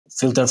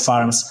filter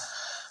farms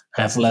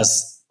have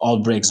less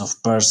outbreaks of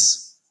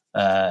PRRS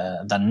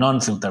than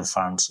non-filter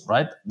farms,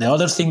 right? The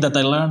other thing that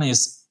I learned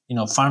is,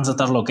 farms that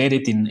are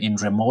located in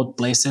remote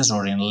places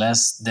or in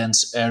less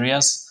dense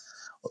areas,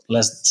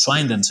 less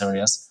swine dense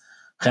areas,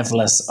 have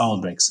less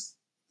outbreaks.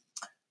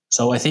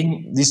 So I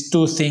think these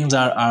two things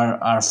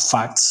are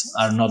facts,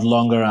 are not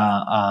longer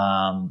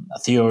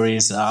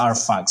theories, are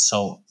facts.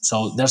 So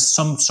there's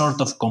some sort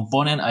of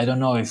component. I don't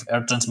know if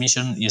air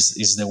transmission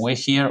is the way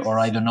here, or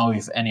I don't know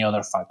if any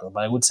other factor.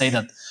 But I would say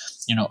that,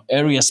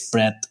 area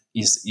spread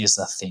is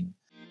a thing.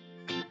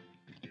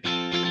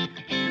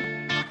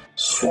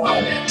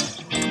 Swine.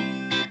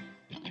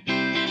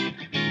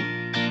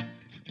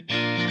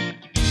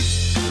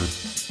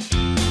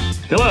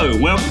 Hello,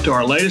 and welcome to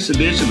our latest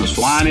edition of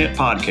Swine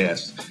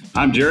podcast.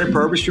 I'm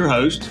𝗟𝗽𝗃𝗃𝗀𝗃, your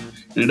host,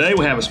 and today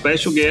we have a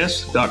special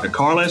guest, Dr.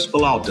 𝗟𝗶𝘀𝗃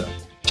𝗼𝗀𝗃.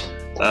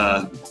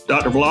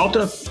 Dr.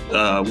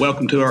 𝗼𝗀𝗃,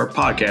 welcome to our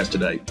podcast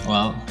today.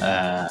 Well,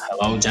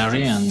 hello,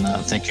 Jerry, and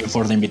thank you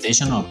for the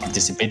invitation of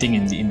participating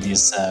in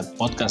this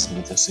podcast,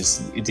 because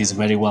it is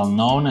very well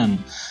known, and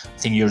I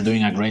think you're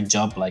doing a great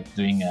job, like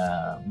doing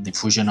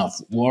diffusion of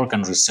work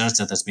and research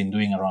that has been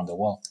doing around the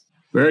world.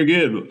 Very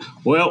good.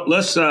 Well,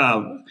 let's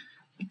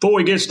before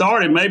we get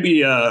started,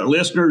 maybe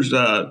listeners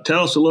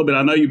tell us a little bit.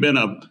 I know you've been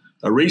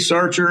a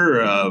researcher,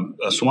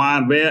 a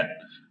swine vet,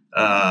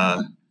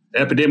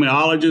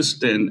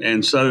 epidemiologist,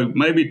 and so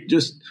maybe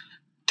just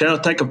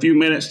take a few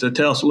minutes to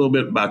tell us a little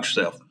bit about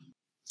yourself.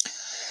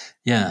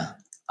 Yeah,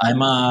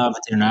 I'm a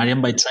veterinarian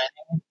by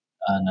training,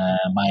 and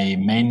my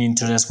main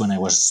interest when I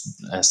was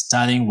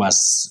studying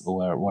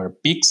were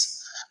pigs,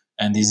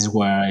 and this is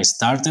where I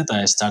started.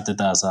 I started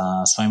as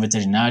a swine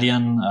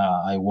veterinarian.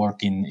 I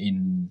work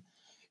in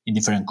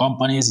different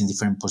companies, in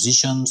different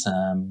positions,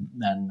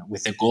 and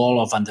with the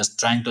goal of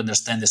trying to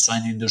understand the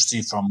swine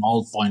industry from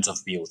all points of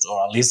view,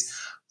 or at least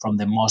from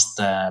the most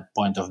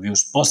point of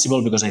views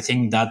possible, because I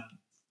think that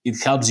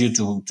it helps you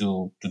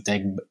to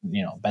take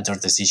better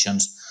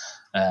decisions,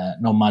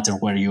 no matter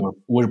where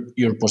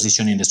your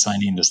position in the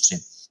swine industry.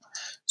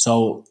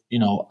 So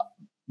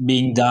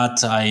being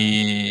that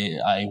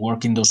I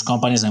work in those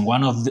companies, and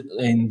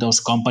in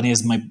those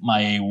companies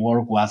my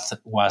work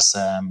was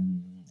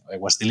I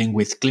was dealing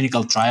with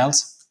clinical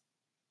trials,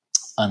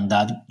 and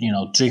that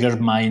triggered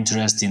my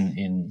interest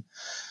in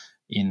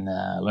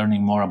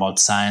learning more about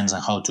science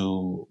and how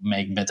to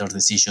make better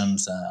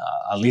decisions,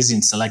 at least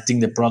in selecting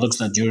the products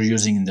that you're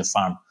using in the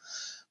farm.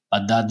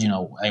 But that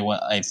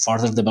I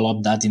further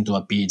developed that into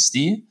a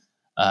PhD.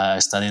 I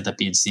studied a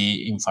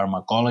PhD in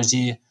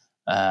pharmacology,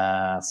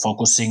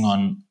 focusing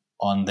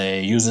on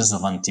the uses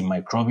of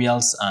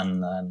antimicrobials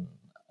and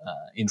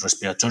in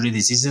respiratory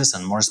diseases,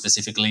 and more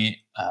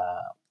specifically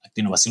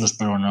𝗬𝗎𝘃𝗀𝗃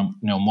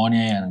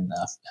𝗟𝗏𝗃𝗃 and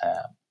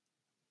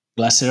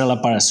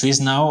𝗂𝗏𝗃𝗃𝗃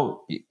𝗂𝗏𝗃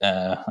now,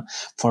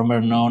 former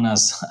known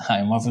as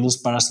𝗬𝗏𝗃𝗃𝗃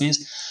𝗂𝗏𝗃,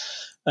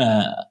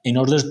 in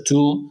order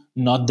to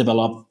not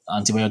develop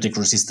antibiotic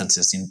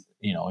resistances in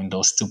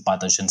those two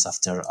pathogens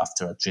after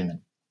a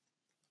treatment.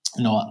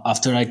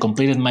 After I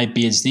completed my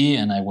PhD,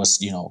 and I was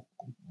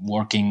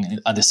working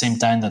at the same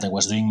time that I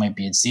was doing my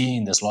PhD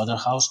in the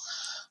slaughterhouse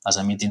as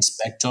a meat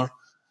inspector.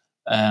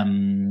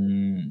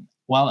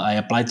 Well, I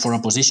applied for a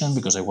position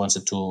because I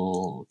wanted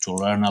to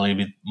learn a little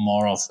bit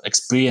more of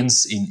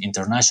experience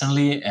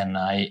internationally, and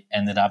I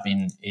ended up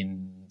in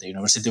the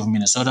University of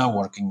Minnesota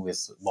working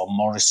with Bob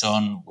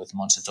Morrison, with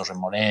Montse Torre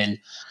Morell,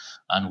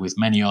 and with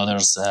many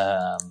others,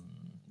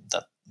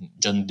 that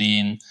John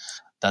Dean,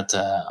 that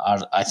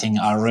I think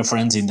are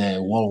referenced in the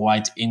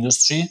worldwide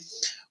industry,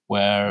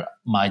 where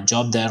my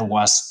job there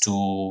was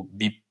to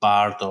be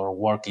part or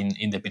work in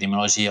the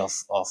epidemiology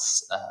of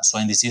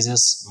swine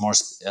diseases, more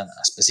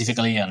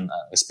specifically, and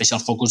a special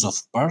focus of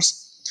PRRS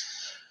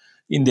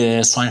in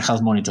the swine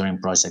health monitoring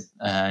project.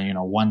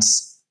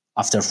 Once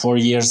after 4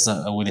 years,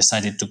 we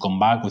decided to come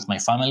back with my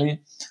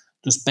family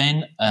to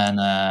Spain, and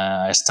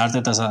I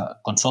started as a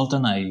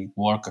consultant. I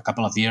worked a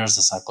couple of years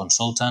as a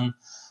consultant,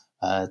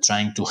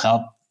 trying to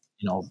help,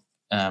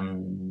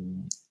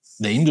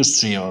 the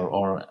industry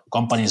or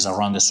companies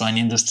around the swine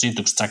industry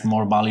to extract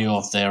more value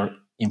of their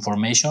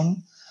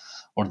information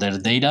or their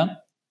data.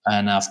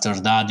 And after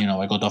that,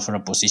 I got offered a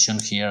position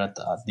here at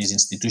this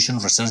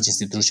research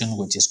institution,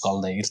 which is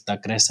called the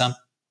𝗟𝗃𝗃𝗃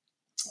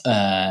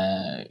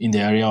in the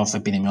area of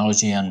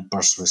epidemiology and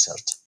PRRS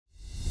research.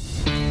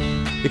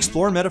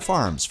 Explore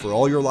MetaFarms for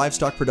all your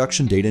livestock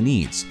production data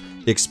needs.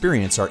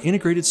 Experience our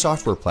integrated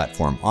software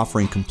platform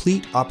offering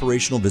complete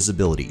operational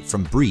visibility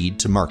from breed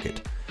to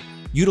market.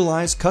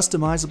 Utilize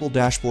customizable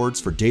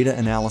dashboards for data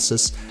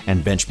analysis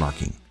and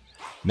benchmarking.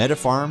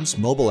 MetaFarms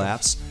mobile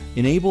apps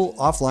enable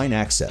offline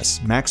access,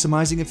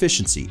 maximizing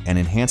efficiency and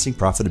enhancing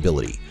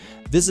profitability.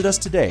 Visit us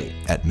today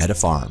at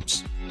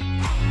MetaFarms.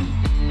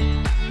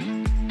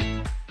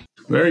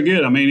 Very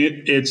good. I mean,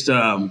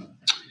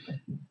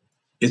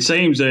 it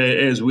seems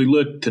as we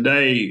look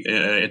today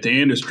at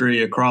the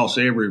industry across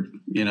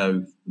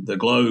the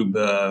globe,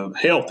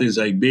 health is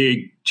a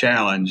big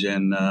challenge,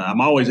 and I'm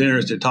always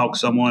interested to talk to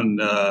someone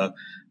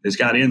that's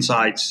got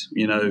insights,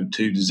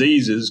 to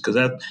diseases, because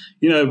that,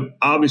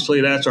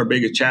 obviously that's our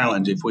biggest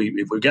challenge. If we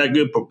got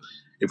good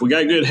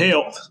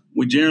health,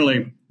 we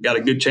generally got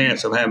a good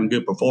chance of having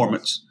good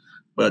performance.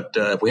 But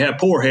if we have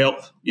poor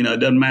health, it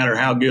doesn't matter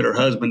how good our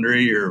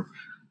husbandry or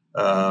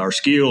our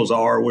skills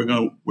are, we're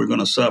going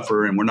to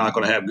suffer, and we're not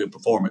going to have good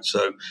performance.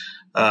 So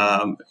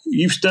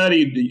you've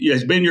studied,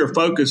 it's been your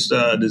focus,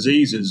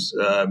 diseases.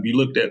 You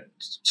looked at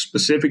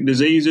specific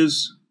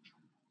diseases,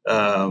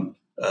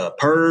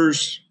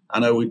 PRRS. I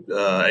know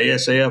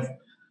ASF.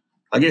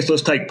 I guess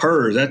let's take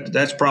PRRS.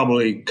 That's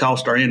probably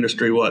cost our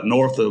industry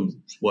north of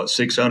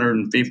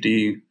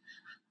 $650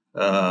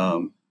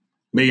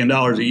 million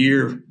a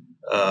year.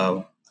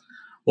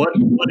 What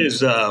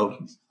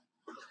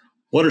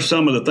are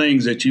some of the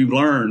things that you've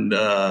learned,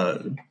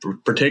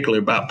 particularly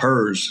about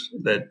PRRS,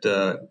 that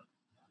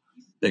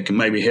can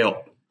maybe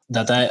help?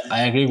 That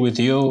I agree with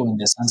you in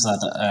the sense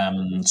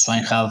that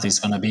swine health is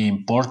going to be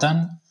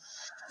important.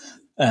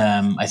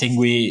 I think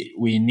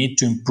we need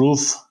to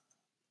improve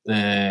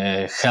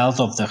the health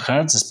of the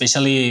herds,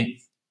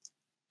 especially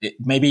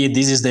maybe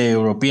this is the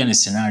European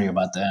scenario,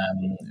 but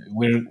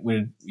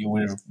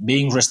we're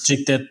being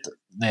restricted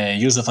the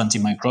use of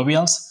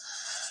antimicrobials,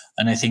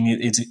 and I think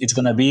it's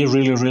going to be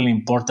really, really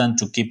important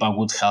to keep a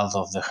good health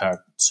of the herd.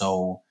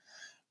 So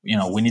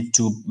we need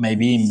to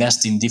maybe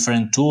invest in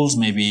different tools,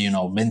 maybe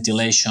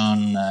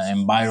ventilation,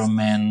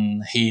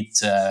 environment,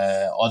 heat,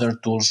 other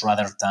tools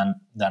rather than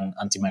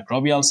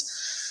antimicrobials.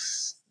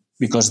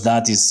 Because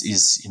that is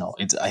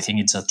I think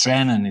it's a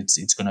trend, and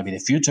it's going to be the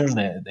future.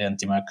 The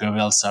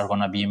antimicrobials are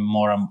going to be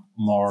more and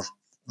more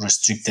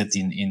restricted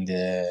in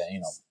the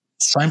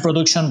swine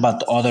production,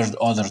 but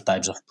other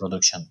types of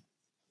production.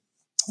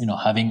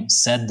 Having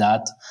said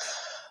that,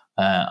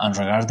 and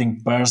regarding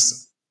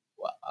PRRS,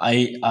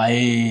 I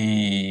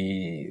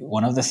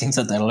one of the things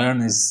that I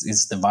learned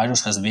is the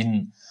virus has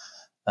been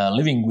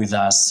living with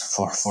us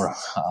for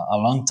a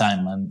long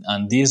time,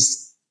 and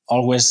this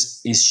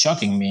always is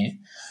shocking me.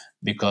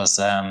 Because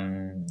I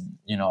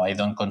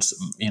don't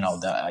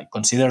I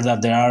consider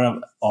that there are,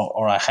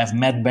 or I have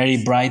met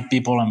very bright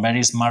people and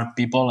very smart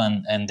people,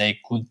 and they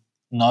could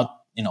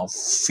not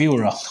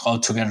figure out how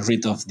to get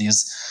rid of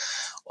this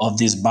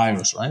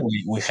virus, right?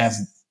 We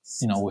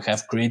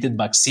have created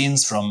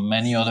vaccines from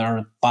many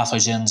other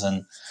pathogens,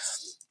 and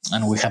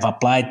we have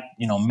applied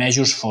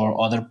measures for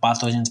other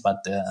pathogens,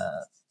 but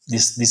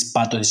this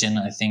pathogen,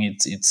 I think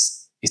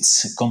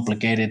it's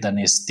complicated, and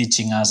it's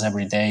teaching us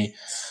every day.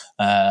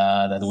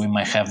 That we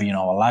might have,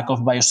 a lack of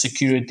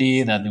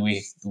biosecurity, that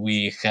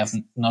we have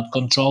not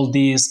controlled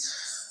this,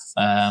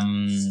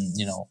 and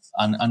we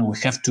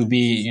have to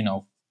be,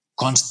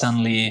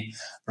 constantly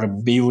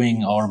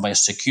reviewing our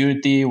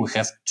biosecurity. We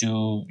have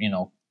to,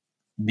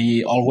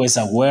 be always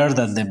aware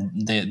that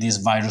this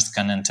virus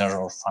can enter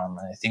our farm.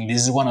 And I think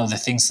this is one of the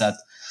things that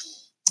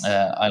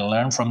I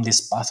learned from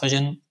this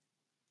pathogen.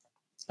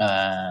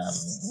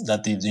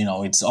 That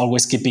it's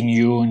always keeping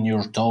you on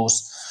your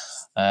toes.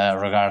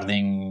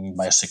 Regarding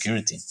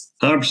biosecurity.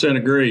 100%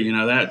 agree.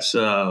 That's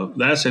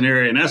an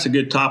area, and that's a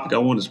good topic. I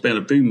want to spend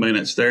a few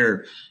minutes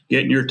there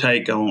getting your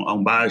take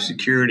on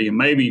biosecurity, and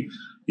maybe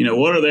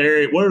what are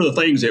the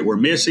things that we're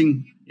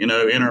missing in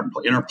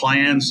our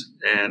plans,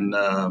 and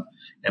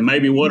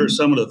maybe what are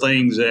some of the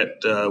things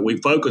that we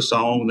focus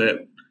on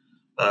that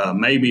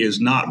maybe is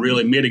not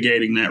really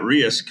mitigating that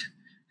risk,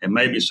 and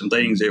maybe some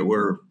things that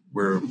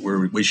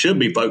we should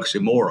be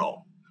focusing more on.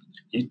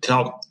 You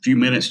talk a few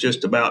minutes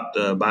just about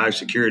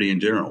biosecurity in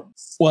general.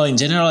 Well, in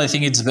general, I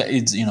think it's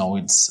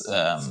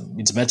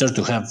better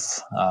to have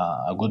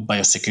a good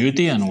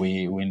biosecurity, and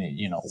we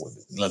need,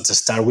 let's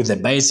start with the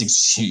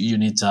basics. You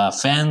need a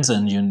fence,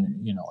 and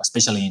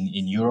especially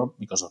in Europe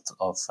because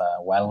of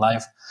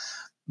wildlife.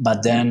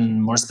 But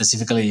then more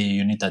specifically,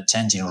 you need a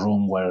changing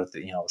room where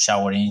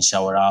shower in,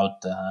 shower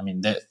out.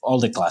 All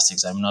the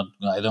classics. I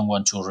don't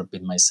want to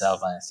repeat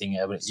myself. I think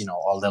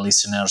all the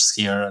listeners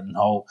here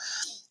know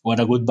what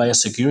a good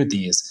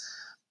biosecurity is.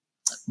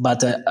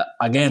 But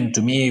again,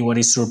 to me, what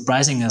is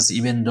surprising is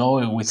even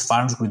though with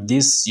farms with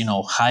this,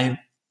 high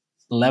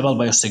level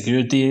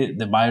biosecurity,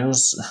 the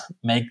virus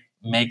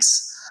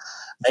makes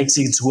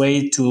its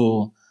way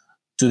to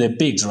the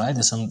pigs, right?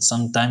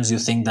 Sometimes you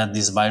think that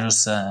this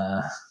virus,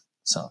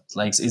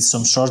 it's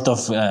some sort of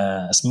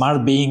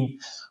smart being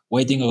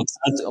waiting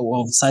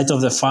outside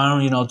of the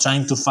farm,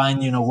 trying to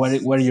find,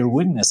 where your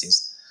weakness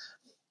is.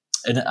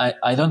 And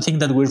I don't think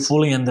that we're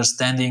fully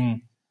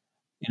understanding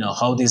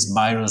how this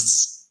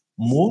virus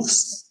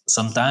moves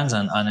sometimes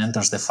and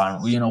enters the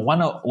farm.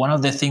 One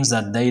of the things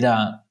that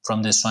data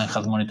from the swine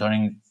health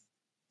monitoring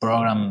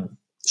program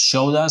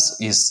showed us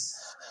is,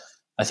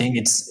 I think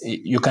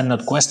you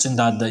cannot question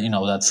that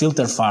that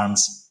filter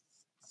farms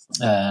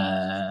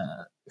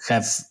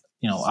have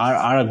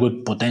are a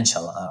good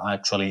potential.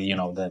 Actually,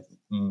 the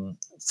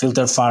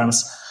filter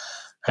farms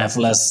have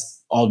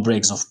less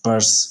outbreaks of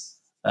PRRS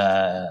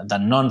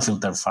than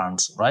non-filter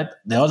farms, right?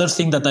 The other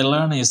thing that I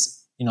learned is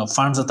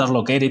farms that are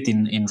located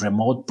in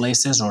remote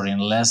places or in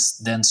less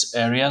dense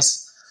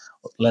areas,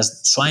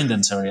 less swine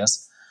dense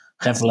areas,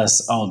 have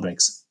less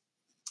outbreaks.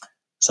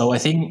 So I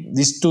think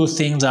these two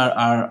things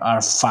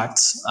are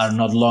facts, are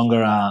not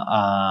longer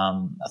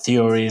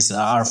theories,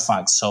 are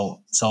facts.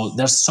 So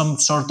there's some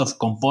sort of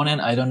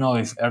component. I don't know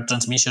if air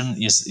transmission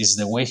is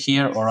the way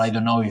here, or I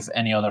don't know if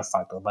any other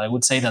factor. But I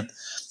would say that,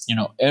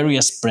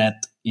 area spread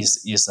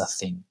is a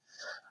thing.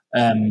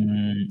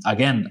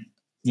 Again,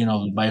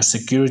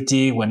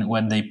 biosecurity,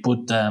 when they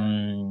put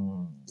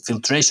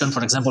filtration,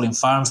 for example, in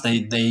farms,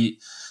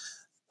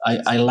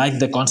 I like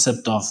the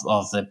concept of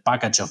the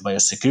package of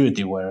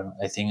biosecurity, where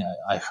I think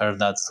I heard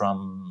that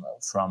from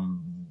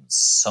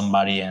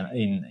somebody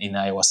in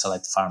Iowa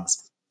Select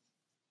Farms.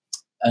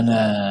 And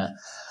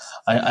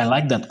I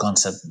like that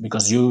concept,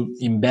 because you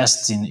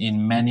invest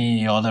in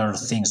many other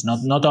things,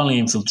 not only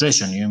in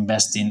filtration. You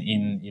invest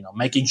in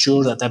making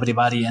sure that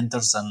everybody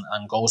enters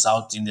and goes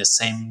out in the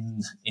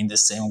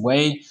same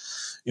way.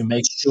 You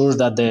make sure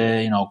that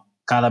the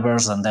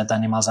cadavers and dead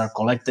animals are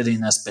collected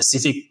in a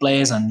specific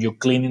place, and you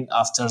clean it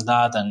after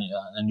that,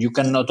 and you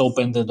cannot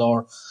open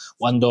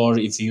one door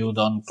if you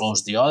don't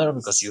close the other,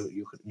 because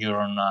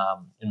you're on a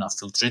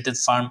filtrated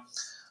farm.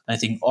 I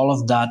think all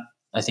of that,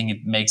 I think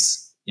it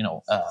makes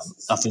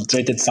a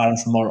filtrated farm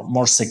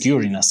more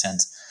secure in a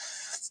sense.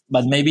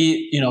 But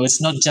maybe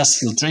it's not just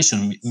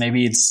filtration.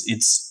 Maybe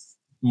it's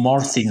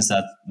more things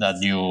that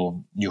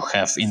you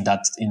have in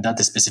that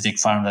specific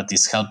farm that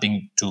is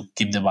helping to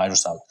keep the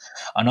virus out.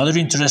 Another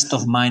interest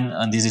of mine,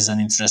 and this is an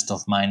interest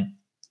of mine,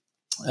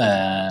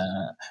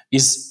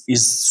 is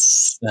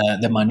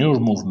the manure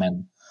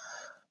movement.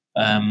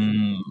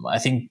 I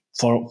think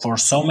for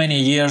so many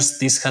years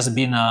this has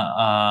been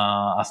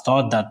a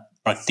thought that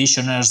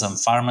practitioners and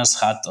farmers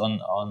had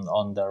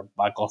on their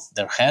back of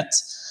their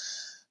heads,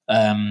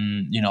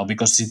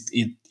 because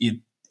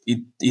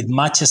it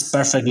matches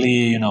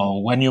perfectly,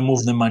 when you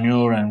move the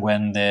manure and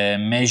when the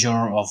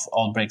measure of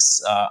outbreaks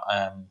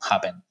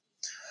happen.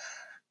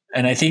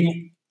 And I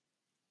think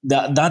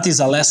that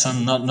is a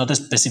lesson, not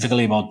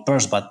specifically about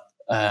PRRS, but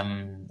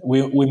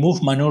we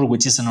move manure,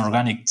 which is an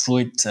organic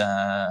fluid.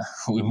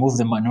 We move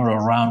the manure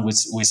around, we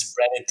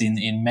spread it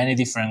in many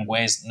different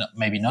ways.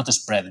 Maybe not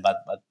spread,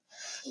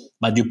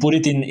 but you put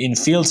it in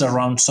fields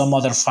around some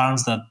other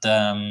farms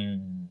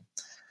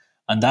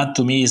and that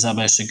to me is a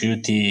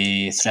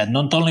biosecurity threat,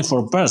 not only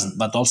for PRRS,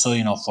 but also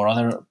for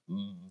other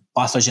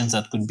pathogens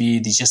that could be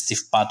digestive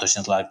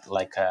pathogens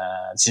like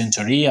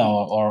dysentery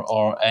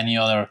or any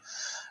other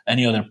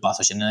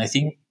pathogen. And I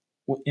think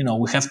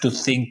we have to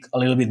think a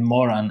little bit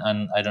more,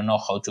 and I don't know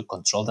how to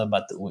control that,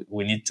 but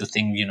we need to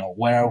think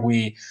where are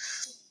we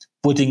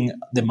putting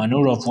the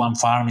manure of one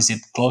farm? Is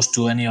it close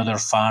to any other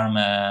farm?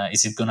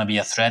 Is it going to be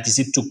a threat? Is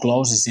it too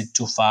close? Is it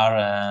too far?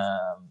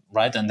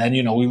 Right? And then,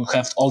 we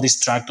have all these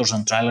tractors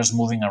and trailers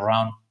moving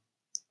around,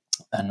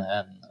 and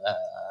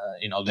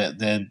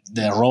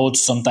the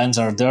roads sometimes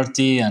are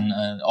dirty, and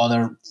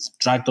other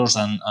tractors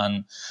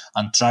and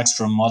trucks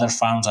from other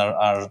farms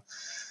are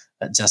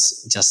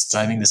just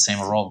driving the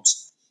same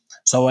roads.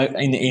 So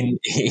in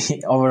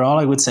overall,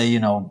 I would say,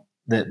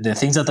 the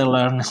things that I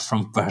learned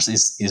from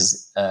PRRS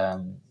is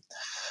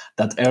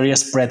that area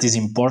spread is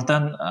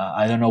important.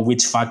 I don't know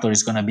which factor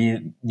is going to be,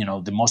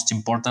 the most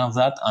important of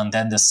that. And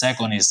then the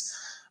second is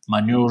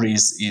manure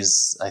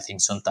is I think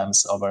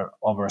sometimes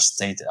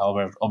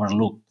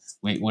overlooked.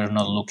 We're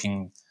not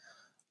looking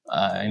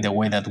in the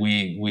way that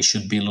we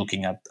should be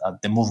looking at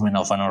the movement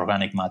of an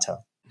organic matter.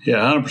 Yeah,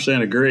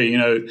 100% agree.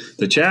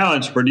 The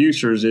challenge to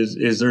producers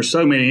is there's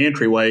so many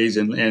entryways,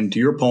 and to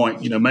your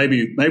point,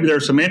 maybe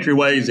there's some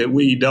entryways that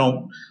we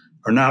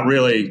are not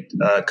really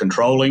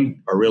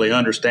controlling or really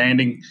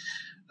understanding,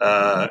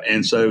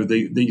 and so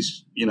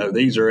these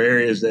are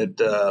areas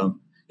that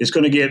it's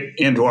going to get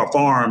into our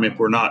farm if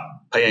we're not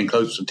paying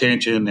close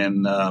attention.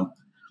 And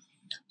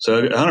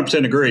so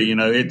 100% agree.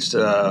 It's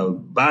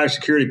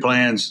biosecurity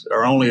plans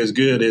are only as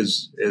good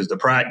as the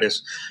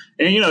practice.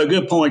 And, a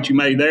good point you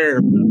made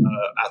there.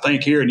 I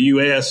think here in the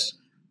U.S.,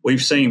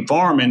 we've seen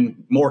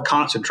farming more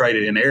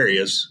concentrated in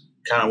areas,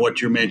 kind of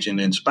what you mentioned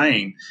in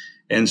Spain.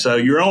 And so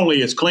you're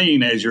only as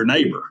clean as your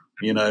neighbor,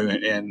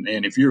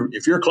 and if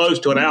you're close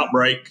to an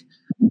outbreak,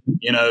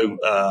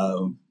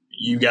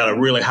 you got a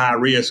really high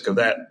risk of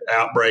that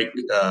outbreak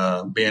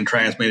being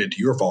transmitted to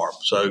your farm.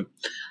 So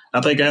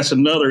I think that's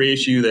another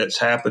issue that's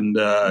happened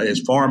as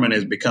farming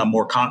has become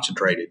more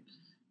concentrated.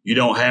 You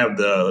don't have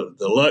the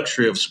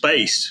luxury of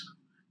space,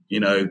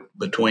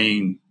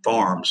 between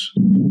farms,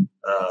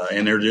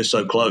 and they're just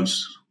so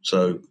close.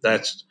 So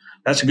that's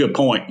a good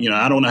point.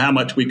 I don't know how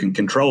much we can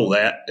control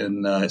that,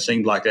 and it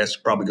seems like that's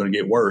probably going to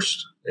get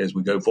worse as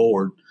we go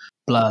forward.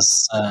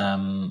 Plus,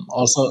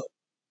 also,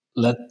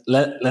 let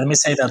me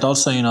say that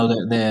also,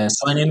 the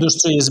swine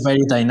industry is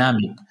very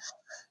dynamic.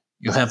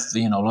 You have,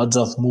 lots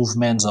of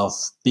movements of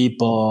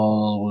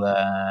people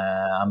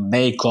and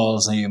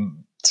vehicles,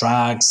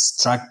 trucks,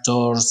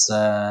 tractors,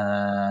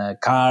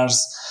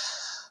 cars.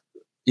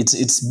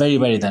 It's very,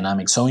 very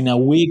dynamic. So in a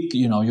week,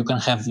 you can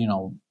have,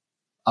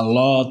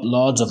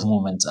 lots of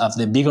movements.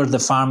 The bigger the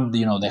farm,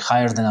 the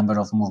higher the number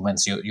of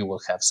movements you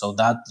will have. So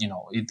that,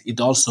 it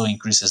also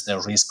increases the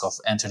risk of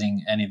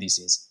entering any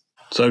disease.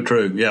 So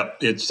true. Yeah.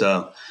 It's,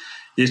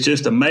 it's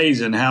just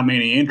amazing how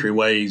many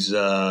entryways,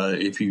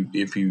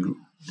 if you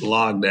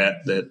log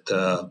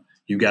that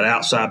you've got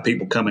outside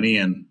people coming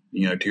in,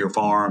 to your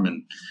farm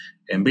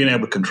and being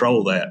able to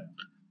control that.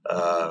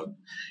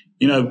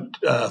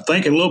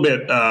 Thinking a little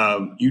bit,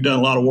 you've done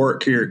a lot of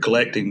work here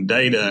collecting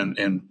data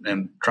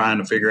and trying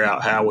to figure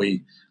out how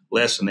we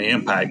lessen the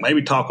impact.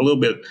 Maybe talk a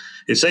little bit.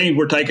 It seems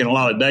we're taking a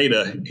lot of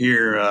data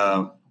here.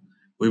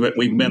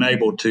 We've been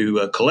able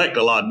to collect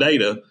a lot of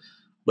data,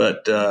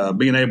 but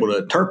being able to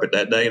interpret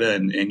that data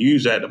and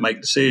use that to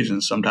make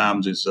decisions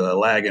sometimes is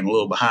lagging a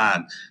little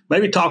behind.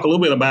 Maybe talk a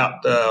little bit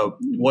about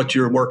what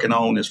you're working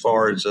on as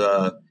far as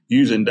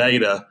using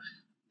data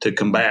to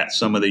combat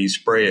some of these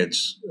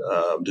spreads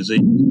of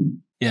disease.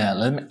 Yeah,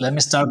 let me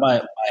start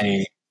by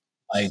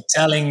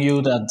telling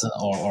you that,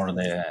 or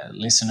the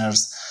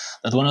listeners,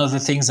 that one of the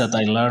things that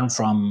I learned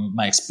from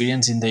my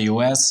experience in the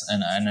US,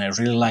 and I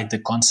really like the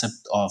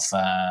concept of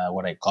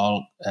what I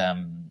call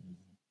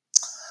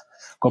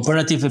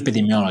comparative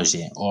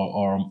epidemiology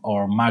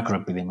or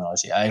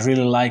macroepidemiology. I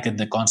really like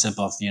the concept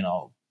of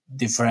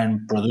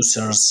different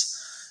producers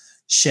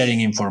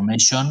sharing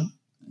information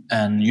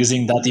and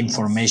using that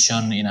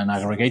information in an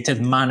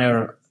aggregated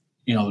manner.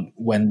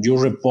 When you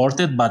report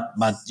it, but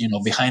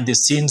behind the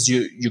scenes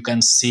you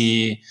can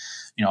see,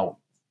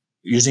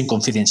 using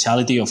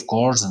confidentiality, of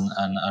course,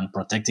 and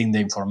protecting the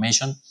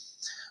information,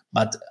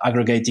 but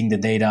aggregating the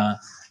data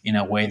in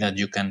a way that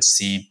you can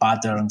see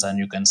patterns and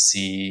you can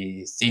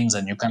see things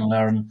and you can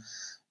learn,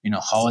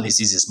 how a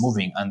disease is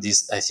moving. And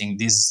I think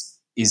this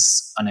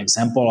is an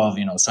example of,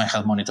 Swine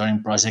Health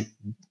Monitoring Project.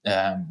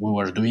 We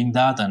were doing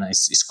that, and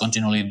it's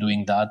continually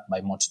doing that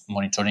by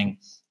monitoring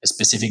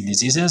specific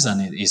diseases,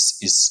 and it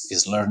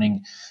is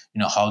learning,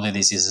 how the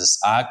diseases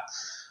act.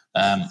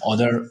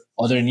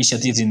 Other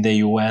initiatives in the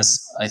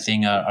US, I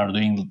think, are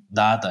doing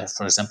that.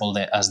 For example,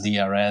 the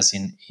𝗪𝗪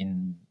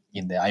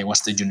in the Iowa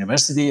State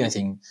University. I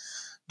think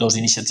those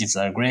initiatives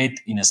are great.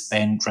 In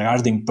Spain,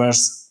 regarding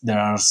PRRS, there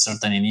are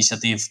certain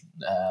initiatives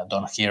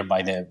done here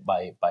by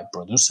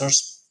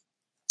producers,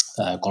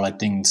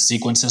 collecting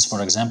sequences,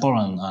 for example,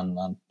 and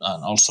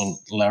also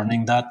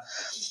learning that.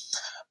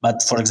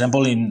 But for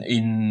example,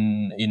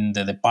 in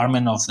the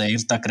department of the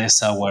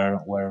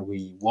𝗪𝗪𝗃 where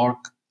we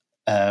work,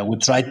 we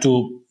try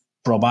to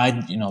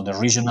provide the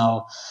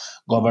regional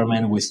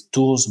government with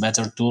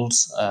better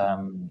tools,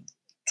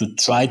 to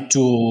try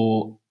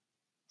to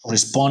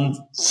respond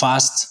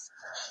fast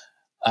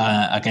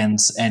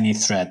against any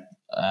threat.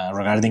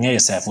 Regarding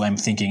ASF, I'm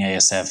thinking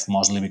ASF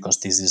mostly because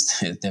this is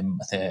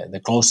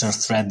the closer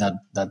threat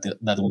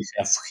that we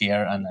have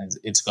here, and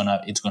it's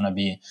gonna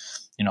be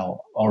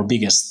our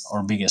biggest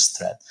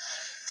threat.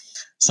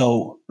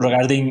 So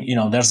regarding,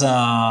 there's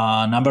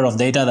a number of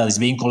data that is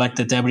being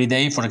collected every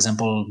day. For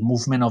example,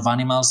 movement of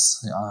animals.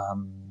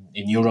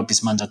 In Europe,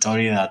 it's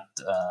mandatory that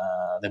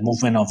the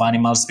movement of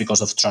animals,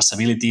 because of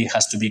traceability,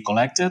 has to be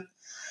collected.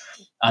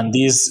 And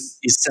this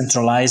is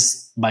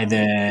centralized by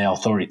the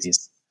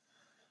authorities.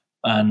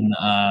 And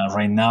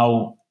right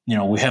now,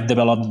 we have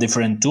developed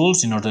different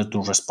tools in order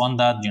to respond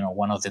that.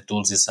 One of the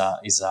tools is a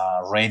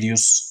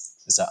𝗪𝗪𝗪.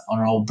 It's an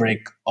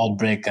outbreak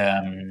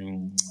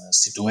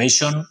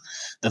situation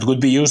that would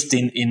be used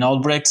in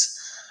outbreaks,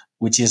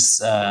 which is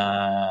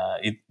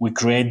we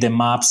create the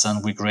maps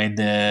and we create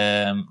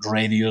the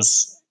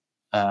radius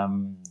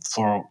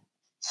for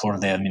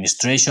the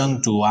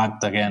administration to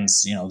act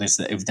against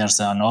if there's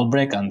an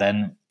outbreak, and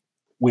then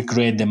we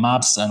create the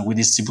maps and we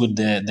distribute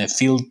the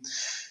field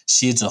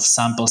sheets of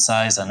sample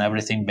size and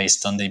everything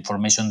based on the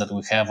information that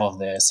we have of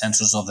the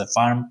census of the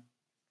farm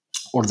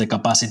or the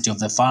capacity of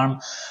the farm.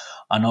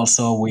 And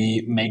also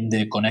we make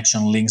the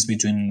connection links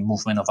between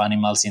movement of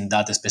animals in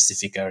that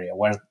specific area.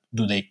 Where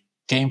do they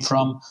came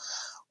from,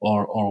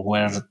 or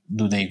where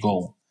do they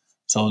go?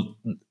 So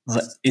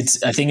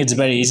I think it's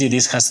very easy.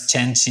 This has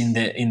changed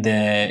in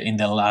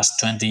the last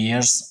 20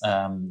 years.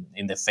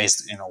 In the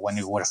face, when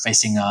you were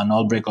facing an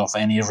outbreak of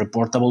any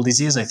reportable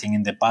disease, I think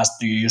in the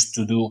past you used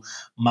to do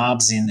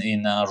maps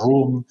in a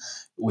room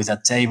with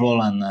a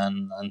table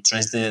and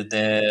trace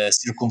the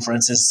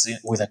circumferences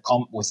with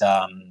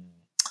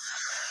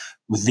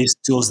these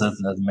tools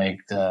that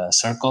make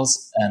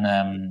circles.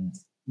 And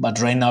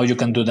but right now you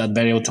can do that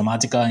very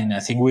automatically, and I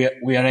think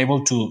we are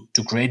able to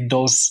create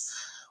those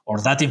or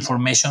that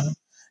information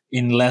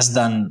in less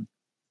than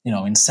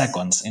in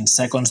seconds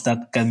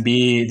that can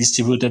be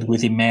distributed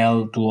with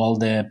email to all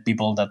the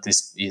people that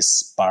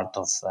is part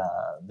of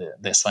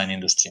the swine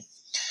industry.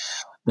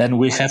 Then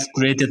we have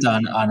created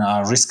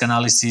a risk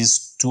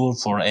analysis tool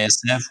for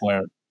ASF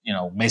where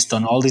based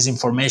on all this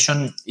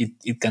information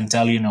it can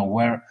tell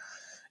where,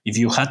 if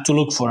you had to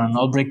look for an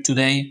outbreak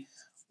today,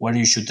 where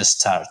you should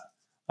start.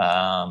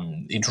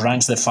 It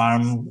ranks the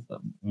farm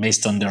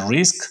based on the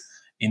risk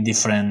in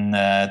different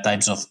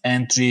types of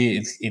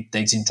entry. It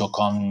takes into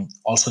account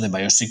also the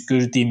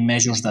biosecurity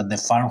measures that the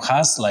farm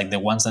has, like the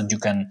ones that you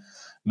can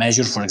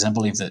measure. For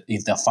example, if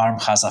the farm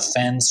has a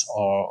fence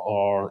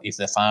or if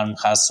the farm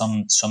has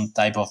some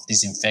type of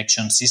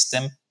disinfection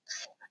system.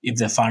 if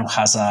the farm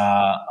has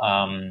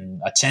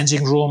a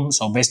changing room.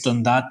 So based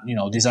on that,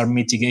 these are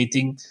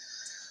mitigating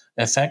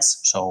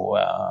effects. So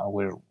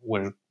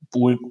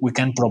we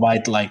can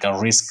provide like a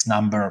risk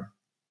number,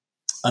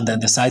 and then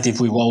decide if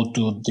we go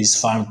to this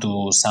farm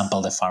to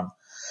sample the farm.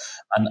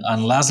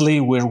 And lastly,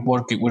 we're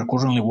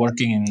currently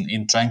working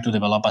in trying to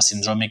develop a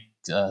syndromic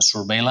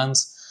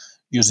surveillance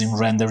using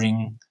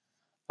rendering,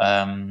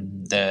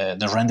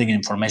 the rendering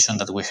information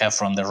that we have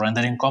from the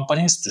rendering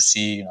companies to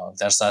see, if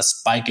there's a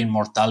spike in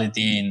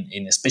mortality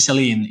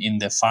especially in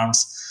the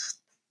farms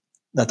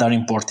that are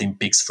importing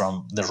pigs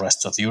from the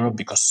rest of Europe,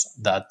 because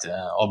that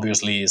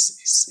obviously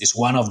is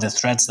one of the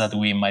threats that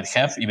we might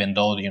have, even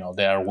though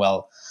they are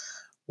well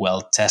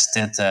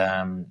tested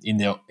in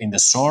the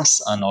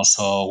source and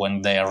also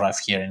when they arrive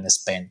here in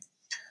Spain.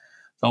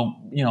 So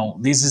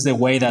this is the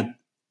way that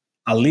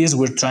at least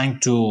we're trying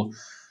to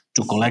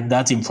collect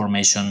that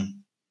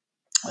information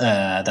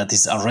that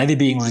is already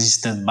being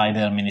resisted by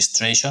the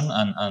administration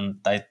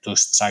and try to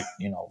extract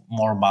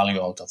more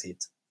value out of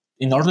it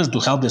in order to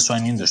help the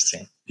swine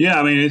industry. Yeah,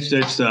 I mean it's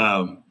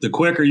the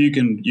quicker you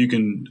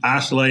can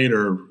isolate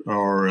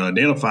or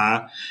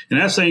identify, and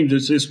that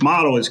seems this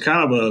model is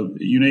kind of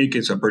unique.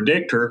 It's a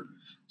predictor,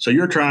 so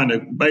you're trying to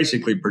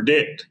basically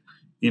predict,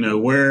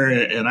 where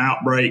an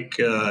outbreak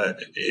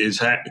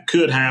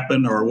could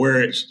happen, or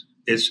where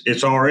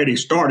it's already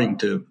starting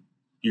to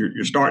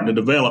you're starting to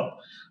develop,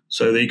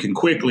 so that you can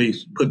quickly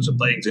put some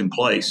things in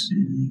place.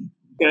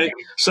 Okay,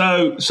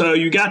 so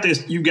you've got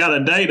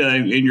a data,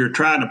 and you're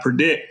trying to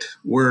predict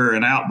where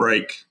an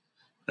outbreak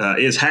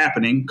is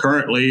happening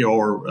currently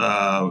or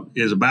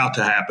is about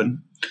to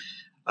happen.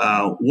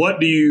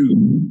 What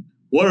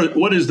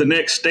is the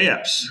next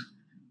steps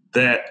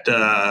that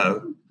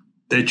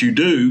you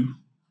do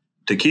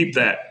to keep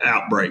that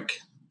outbreak?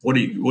 What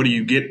do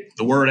you get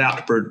the word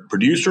out to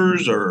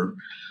producers, or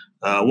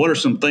what are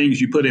some things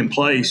you put in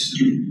place?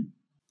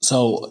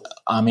 So,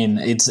 I mean,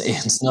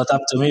 it's not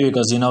up to me,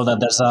 because that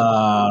there's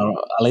a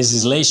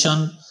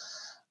legislation,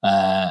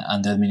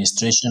 and the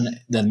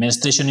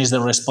administration is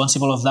the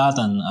responsible of that,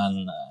 and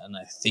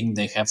I think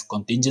they have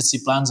contingency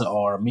plans.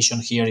 Our mission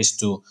here is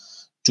to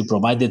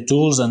provide the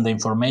tools and the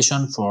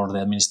information for the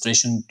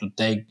administration to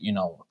take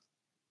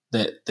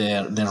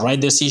the right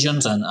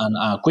decisions and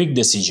a quick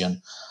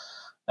decision.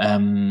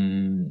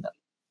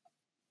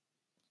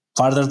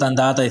 Further than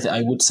that,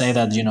 I would say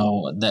that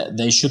that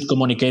they should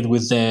communicate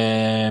with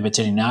the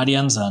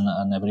veterinarians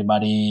and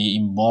everybody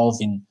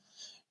involved in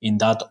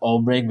that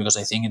outbreak, because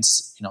I think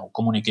it's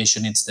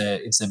communication. It's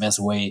the best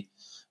way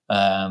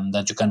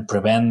that you can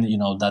prevent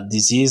that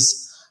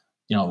disease.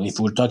 If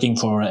we're talking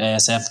for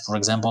ASF, for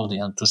example,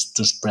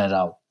 to spread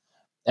out.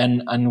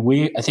 And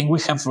I think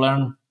we have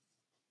learned.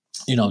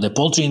 The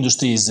poultry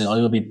industry is a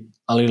little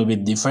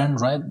bit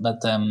different, right?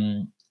 But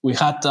we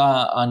had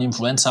an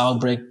influenza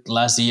outbreak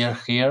last year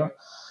here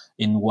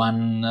in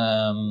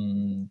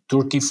one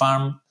turkey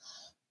farm,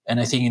 and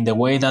I think in the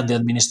way that the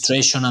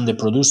administration and the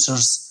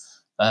producers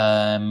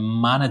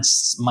manage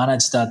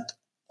that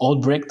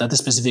outbreak, that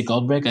specific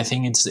outbreak, I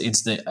think it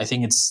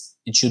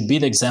should be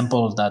the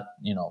example that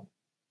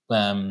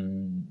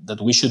that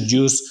we should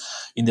use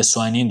in the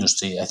swine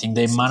industry. I think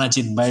they manage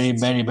it very,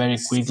 very, very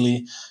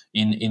quickly.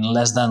 In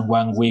less than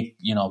 1 week,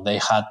 they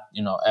had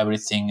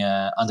everything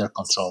under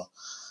control.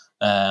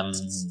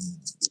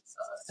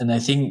 And I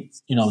think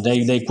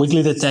they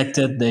quickly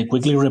detected, they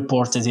quickly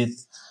reported it,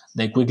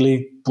 they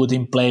quickly put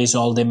in place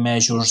all the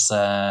measures,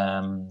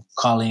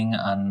 culling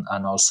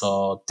and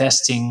also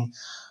testing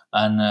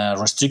and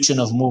restriction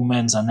of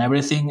movements and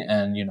everything.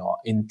 And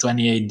in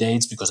 28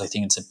 days, because I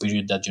think it's a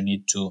period that you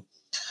need to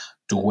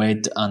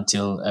wait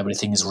until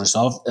everything is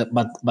resolved.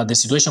 But the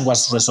situation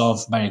was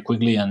resolved very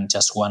quickly, and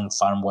just one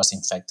farm was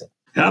infected.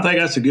 And I think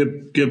that's a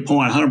good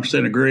point.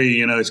 100%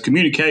 agree. It's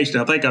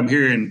communication. I think I'm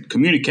hearing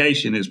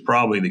communication is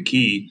probably the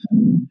key.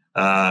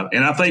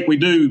 And I think we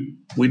do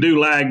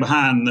lag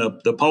behind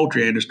the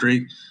poultry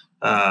industry.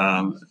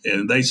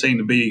 And they seem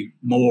to be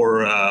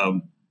more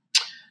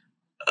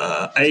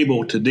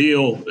able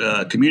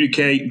to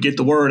communicate, get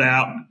the word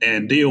out,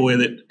 and deal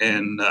with it,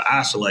 and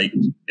isolate,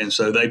 and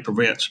so they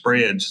prevent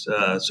spreads.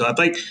 So I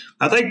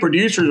think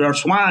producers, our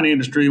swine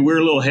industry, we're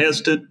a little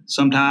hesitant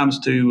sometimes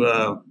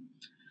to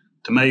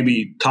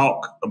maybe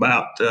talk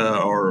about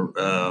or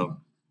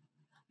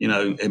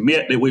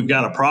admit that we've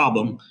got a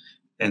problem,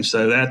 and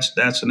so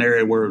that's an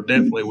area where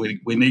definitely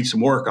we need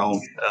some work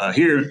on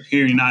here in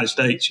the United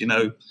States.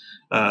 The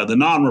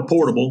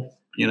non-reportable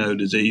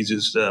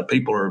diseases,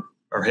 people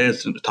are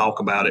hesitant to talk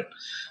about it.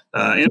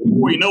 And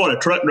before you know it, a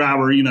truck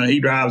driver, he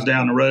drives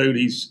down the road,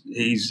 he's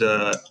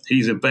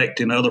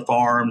infecting other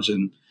farms,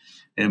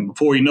 and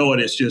before you know it,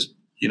 it's just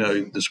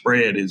the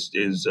spread is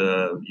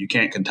you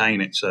can't contain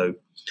it. So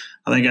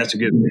I think that's a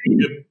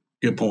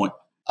good point.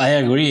 I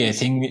agree. I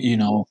think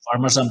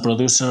farmers and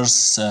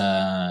producers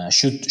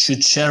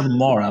should share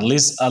more, at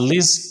least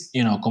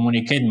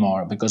communicate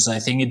more, because I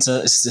think it's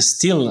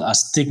still a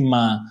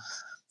stigma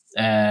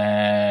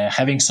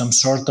having some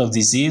sort of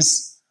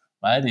disease.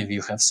 right? If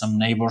you have some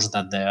neighbors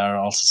that they are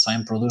also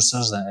swine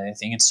producers, I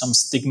think it's some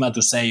stigma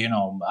to say,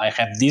 I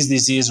have this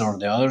disease or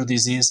the other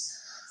disease.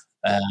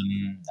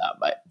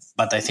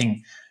 But I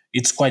think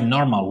it's quite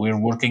normal. We're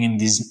working in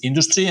this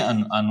industry,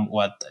 and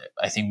what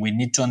I think we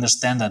need to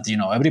understand that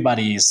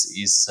everybody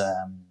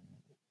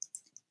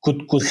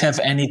could have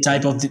any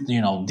type of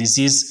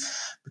disease,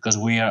 because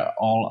we are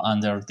all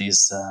under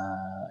this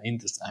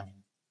industry. I mean,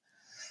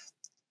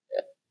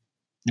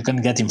 you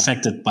can get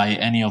infected by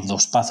any of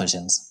those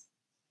pathogens.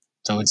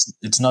 So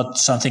it's not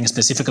something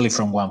specifically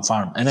from one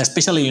farm, and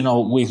especially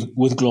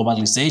with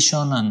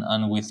globalization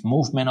and with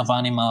movement of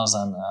animals,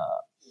 and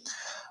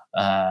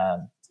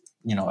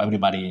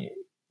everybody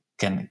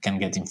can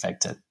get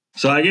infected.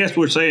 So I guess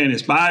we're saying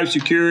it's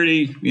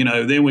biosecurity.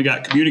 Then we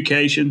got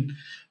communication.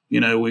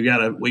 We got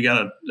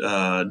to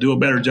do a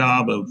better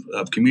job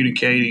of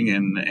communicating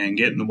and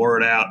getting the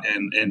word out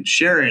and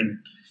sharing.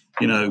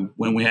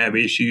 When we have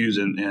issues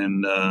and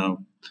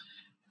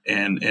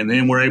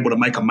then we're able to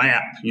make a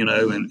map,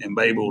 and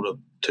be able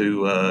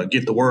to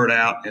get the word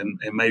out and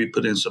maybe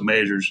put in some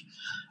measures.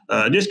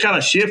 Just kind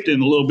of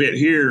shifting a little bit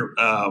here,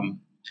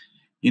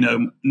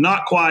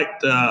 not quite,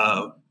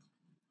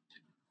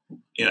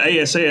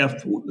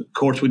 ASF, of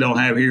course, we don't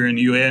have here in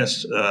the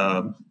U.S.,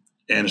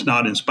 and it's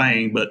not in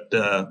Spain, but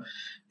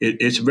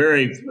it's a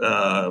very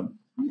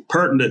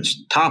pertinent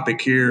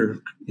topic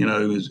here,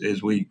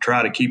 as we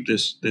try to keep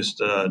this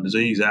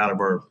disease out of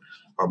our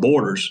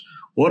borders.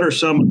 What are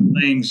some of the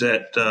things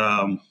that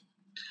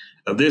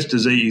of this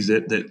disease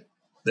that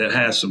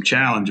has some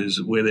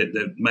challenges with it,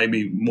 that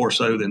maybe more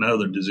so than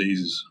other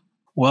diseases?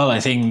 Well, I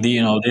think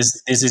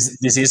this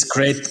is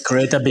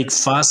create a big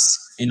fuss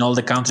in all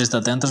the countries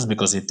that enters,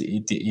 because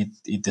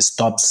it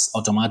stops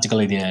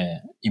automatically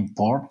the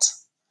import.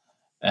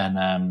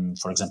 And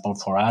for example,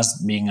 for us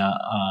being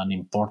an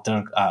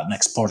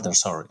exporter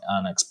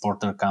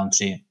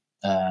country,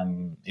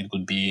 it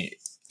would be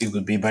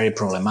very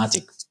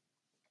problematic.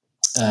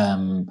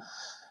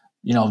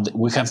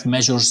 We have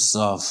measures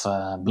of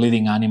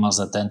bleeding animals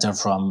that enter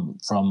from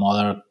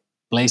other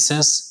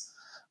places.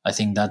 I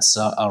think that's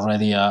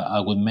already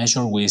a good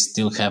measure. We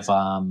still have,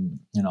 a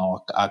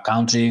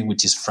country,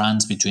 which is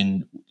France,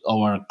 between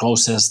our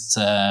closest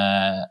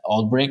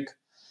outbreak.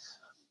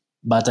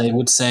 But I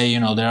would say,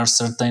 there are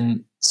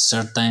certain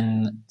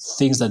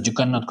things that you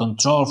cannot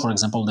control. For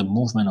example, the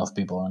movement of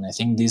people, and I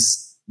think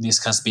this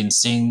has been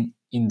seen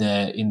in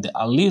the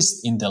at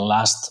least in the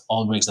last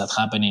outbreaks that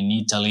happened in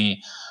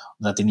Italy,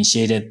 that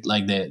initiated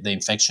like the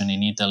infection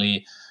in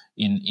Italy,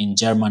 in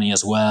Germany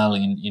as well,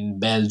 in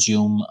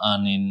Belgium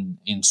and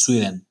in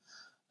Sweden.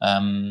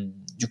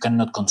 You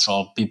cannot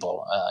control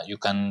people. You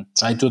can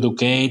try to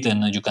educate,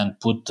 and you can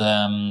put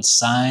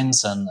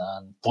signs and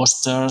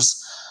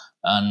posters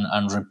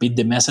and repeat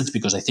the message,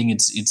 because I think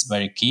it's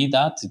very key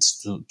that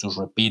it's to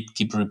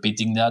keep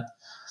repeating that.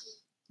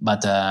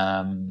 But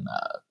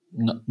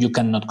you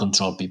cannot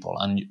control people,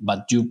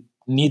 but you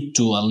need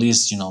to at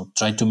least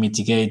try to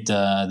mitigate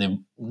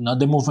not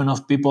the movement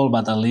of people,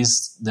 but at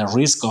least the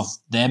risk of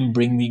them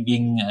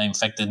bringing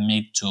infected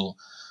meat to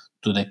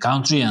the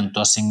country and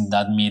tossing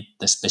that meat,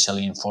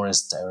 especially in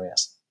forest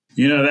areas.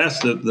 That's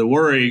the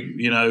worry.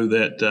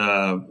 That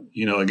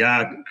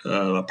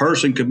a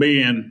person could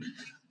be in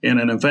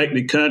an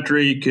infected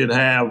country, could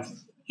have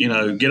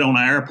get on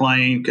an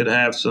airplane, could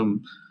have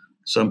some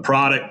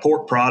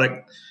pork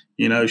product,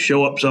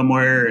 show up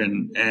somewhere,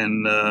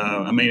 and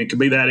I mean, it could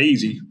be that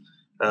easy.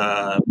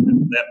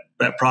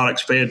 That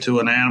product's fed to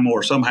an animal,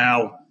 or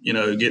somehow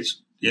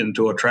gets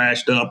into a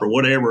trash dump or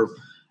whatever,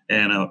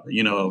 and a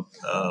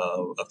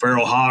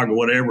feral hog or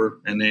whatever,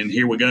 and then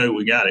here we go,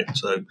 we got it.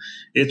 So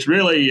it's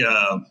really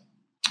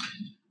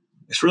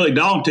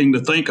daunting to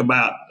think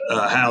about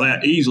how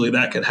that easily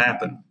that could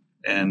happen,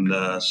 and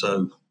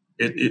so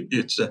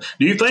it's. Do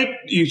you think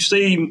you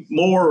see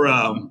more?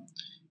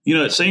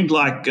 It seems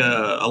like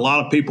a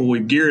lot of people,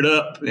 we've geared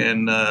up,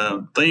 and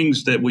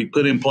things that we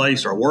put in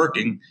place are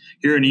working.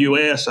 Here in the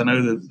U.S., I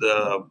know that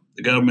the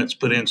government's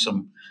put in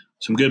some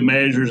good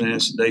measures,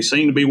 and they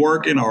seem to be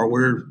working, or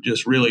we're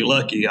just really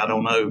lucky. I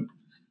don't know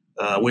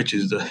which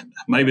is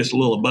maybe it's a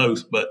little of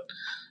both. But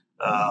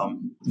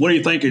what do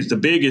you think is the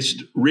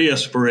biggest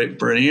risk for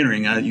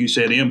entering? You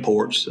said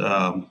imports.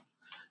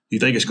 You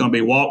think it's going to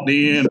be walked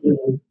in?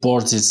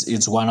 Imports,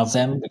 it's one of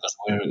them, because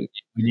we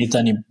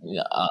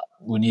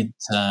need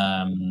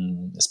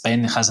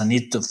Spain has a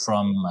need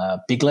from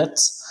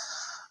piglets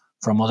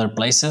from other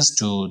places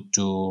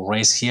to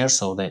raise here,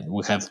 so that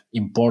we have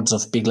imports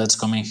of piglets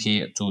coming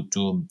here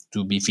to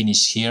be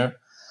finished here.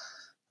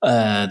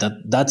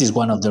 That is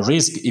one of the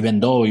risks,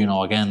 even though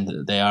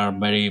again they are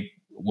very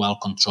well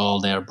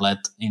controlled. They are bled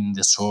in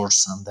the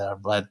source, and they are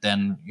bled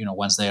then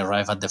once they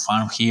arrive at the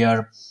farm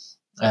here.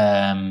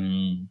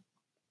 And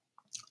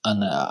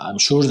I'm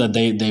sure that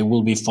they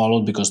will be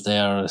followed, because they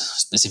are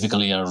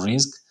specifically a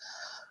risk.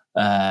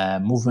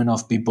 Movement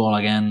of people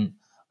again,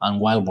 and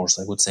wild boars.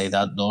 I would say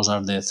that those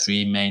are the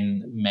three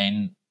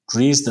main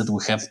risks that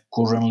we have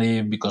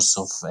currently because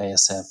of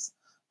ASF.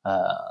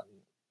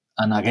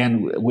 And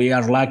again, we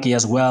are lucky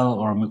as well,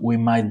 or we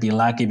might be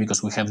lucky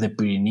because we have the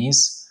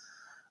Pyrenees,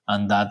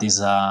 and that is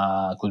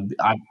could be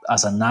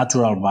as a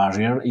natural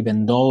barrier.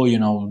 Even though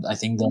I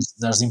think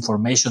there's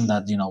information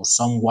that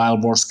some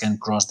wild boars can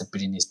cross the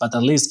Pyrenees, but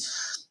at least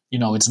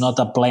it's not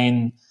a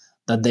plain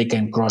that they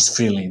can cross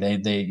freely. They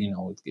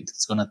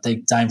it's going to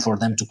take time for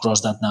them to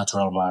cross that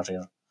natural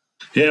barrier.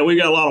 Yeah, we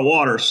got a lot of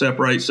water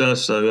separates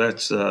us, so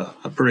that's a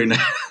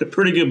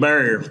pretty good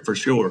barrier for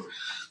sure.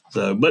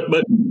 So, but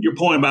your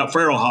point about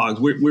feral hogs,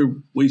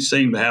 we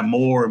seem to have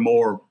more and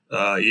more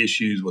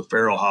issues with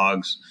feral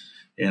hogs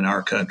in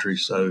our country.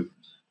 So,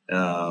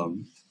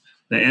 and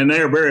they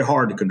are very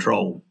hard to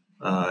control.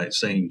 It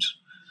seems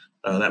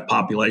that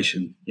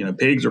population.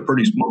 Pigs are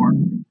pretty smart.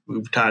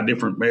 We've tried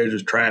different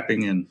measures,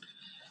 trapping,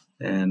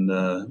 and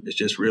it's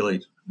just really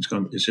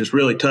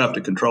tough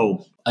to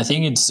control. I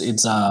think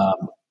it's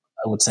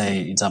I would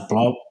say it's a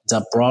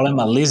problem,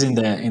 at least in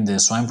the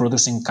swine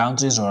producing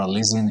countries, or at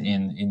least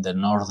in the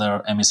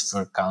northern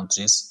hemisphere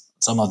countries.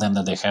 Some of them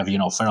that they have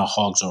feral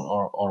hogs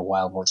or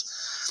wild boars,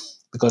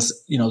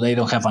 because they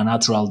don't have a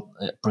natural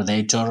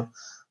predator,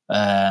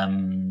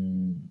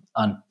 and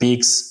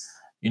pigs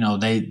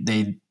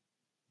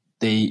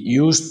they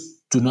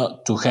used to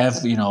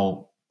have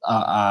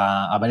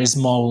a very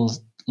small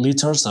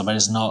litters, a very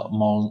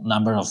small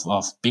number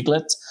of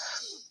piglets.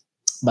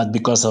 But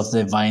because of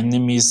the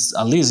Vietnamese,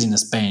 at least in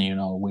Spain,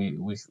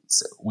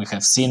 we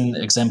have seen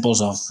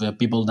examples of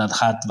people that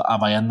had a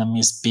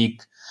Vietnamese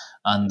pig,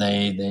 and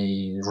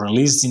they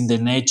released in the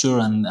nature,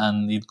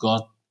 and it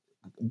got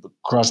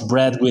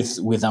crossbred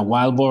with a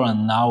wild boar,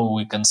 and now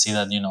we can see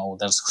that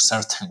there's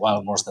certain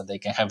wild boars that they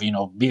can have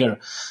bigger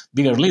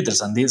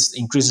litters, and this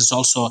increases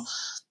also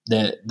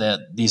the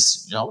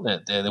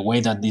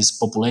way that this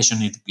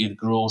population it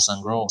grows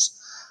and grows.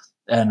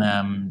 And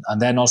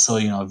then also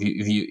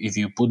if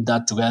you put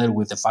that together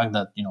with the fact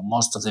that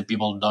most of the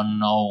people don't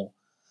know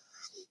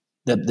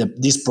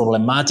this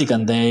problematic,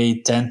 and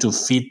they tend to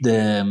feed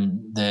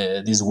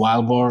this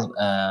wild boar,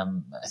 I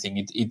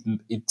think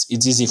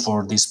it's easy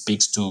for these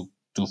pigs to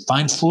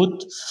find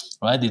food,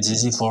 right? It's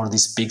easy for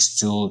these pigs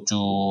to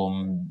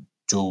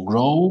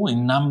grow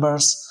in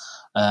numbers,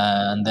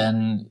 and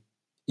then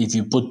if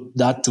you put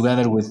that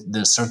together with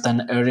the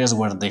certain areas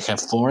where they have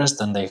forest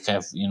and they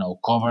have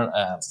cover,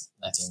 I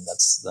think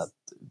that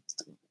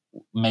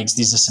makes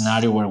this a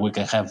scenario where we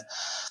can have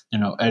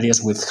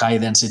areas with high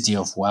density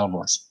of wild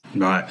boars.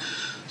 Right.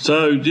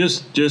 So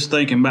just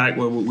thinking back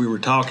when we were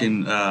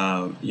talking,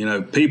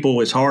 people,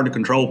 it's hard to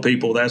control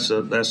people. That's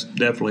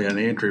definitely an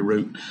entry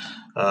route.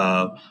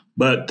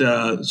 But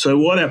so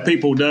what have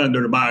people done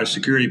to the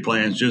biosecurity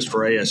plans just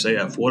for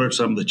ASF? What are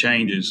some of the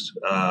changes?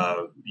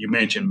 You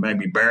mentioned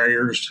maybe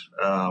barriers,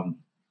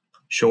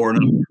 shoring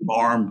up the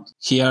farm.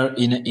 Here,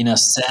 in a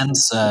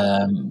sense,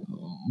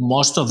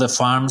 most of the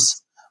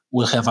farms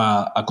will have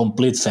a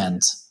complete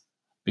fence,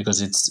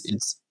 because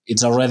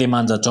it's already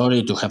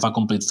mandatory to have a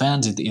complete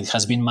fence. It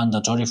has been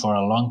mandatory for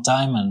a long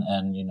time, and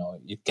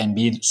it can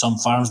be some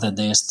farms that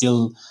they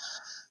still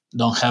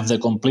don't have the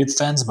complete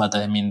fence, but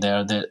I mean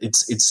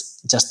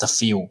it's just a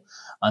few.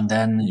 And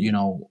then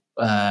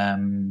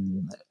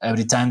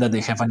every time that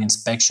they have an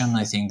inspection,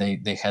 I think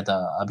they had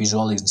a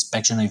visual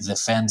inspection if the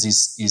fence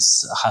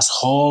has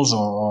holes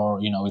or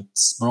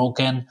it's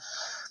broken.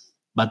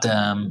 But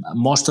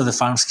most of the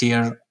farms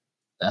here,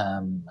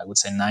 I would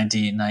say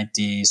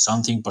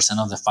 90-something%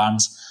 of the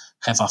farms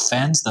have a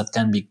fence that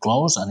can be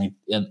closed, and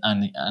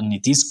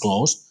it is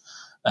closed.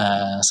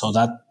 So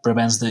that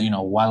prevents the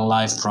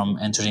wildlife from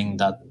entering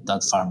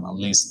that farm, at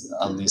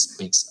least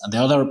pigs. And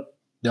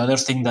the other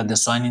thing that the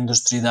swine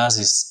industry does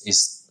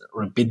is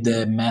repeat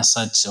the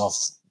message of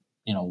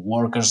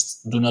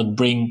workers do not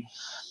bring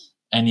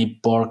any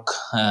pork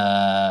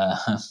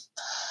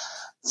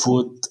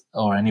food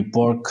or any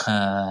pork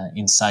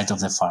inside of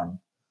the farm.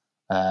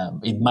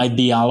 It might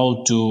be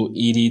allowed to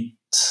eat it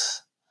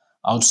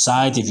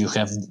outside if you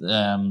have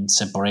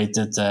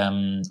separated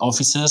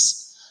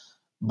offices.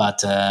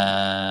 But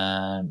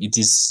it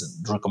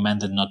is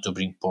recommended not to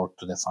bring pork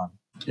to the farm.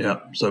 Yeah.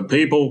 So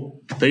people,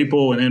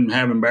 and then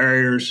having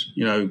barriers.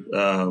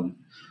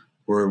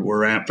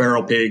 Where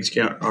feral pigs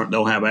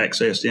don't have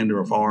access into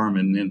a farm,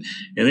 and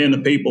then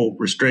the people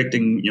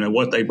restricting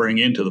what they bring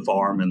into the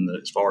farm, and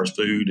as far as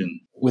food. And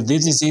with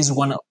this disease,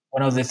 one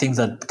of the things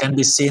that can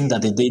be seen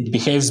that it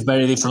behaves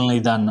very differently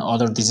than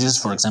other diseases,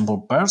 for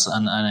example, PRRS,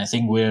 and I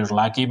think we're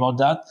lucky about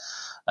that.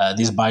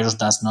 This virus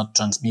does not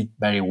transmit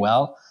very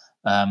well.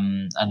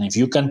 And if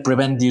you can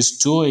prevent these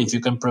two, if you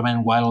can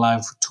prevent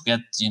wildlife to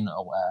get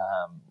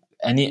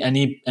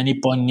any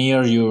point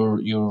near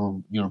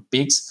your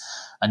pigs,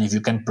 and if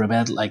you can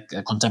prevent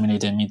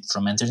contaminated meat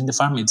from entering the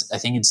farm,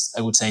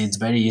 I would say it's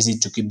very easy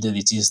to keep the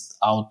disease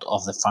out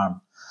of the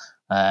farm.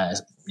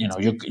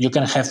 You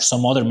can have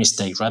some other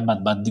mistakes, right?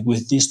 But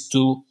with these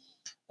two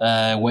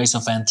ways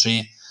of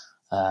entry,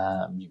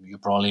 you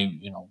probably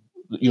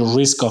your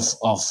risk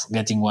of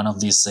getting one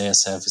of these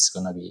ASF is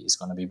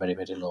gonna be very,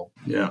 very low.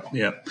 Yeah.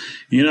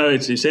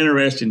 It's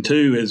interesting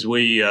too, as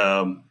we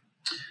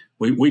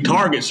we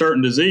target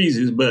certain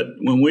diseases, but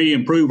when we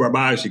improve our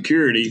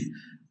biosecurity,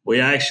 we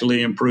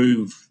actually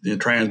improve the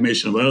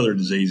transmission of other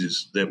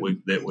diseases that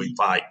we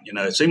fight.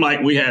 It seemed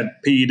like we had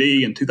PED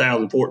in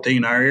 2014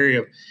 in our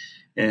area,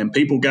 and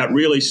people got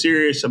really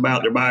serious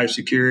about their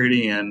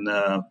biosecurity. And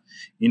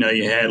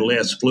you had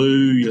less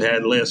flu, you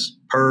had less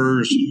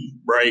PRRS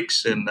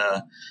breaks, and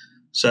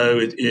so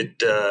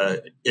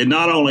it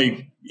not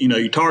only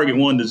you target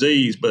one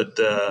disease, but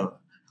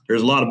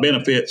there's a lot of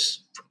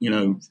benefits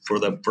for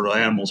the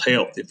animal's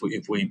health if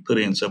we put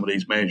in some of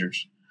these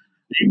measures.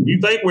 You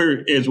think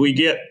as we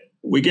get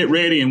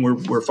ready and we're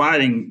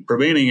preventing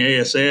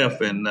ASF,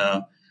 and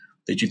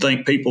that you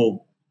think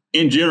people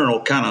in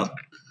general kind of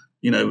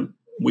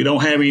we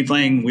don't have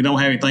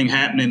anything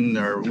happening,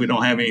 or we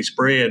don't have any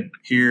spread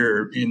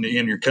here in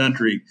your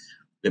country,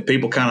 that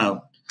people kind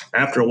of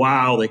after a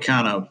while they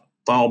kind of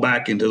fall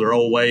back into their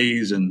old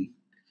ways and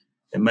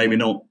maybe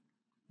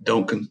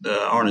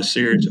aren't as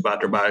serious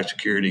about their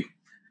biosecurity.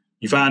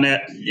 You find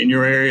that in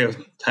your area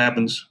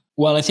happens?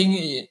 Well, I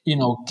think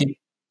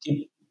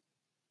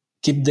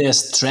keep the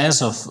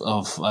stress of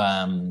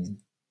having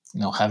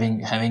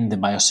the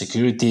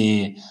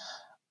biosecurity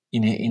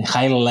in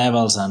high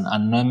levels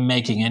and not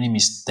making any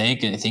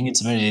mistake. I think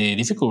it's very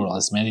difficult.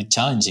 It's very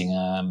challenging.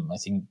 I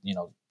think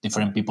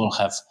different people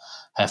have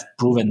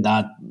proven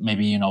that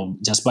maybe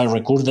just by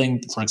recording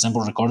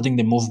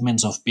the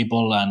movements of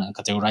people and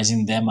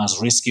categorizing them as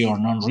risky or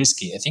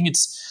non-risky. I think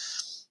it's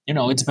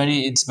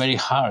very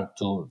hard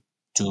to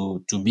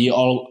be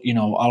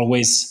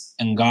always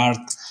on guard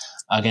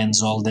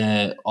against all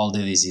the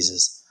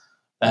diseases.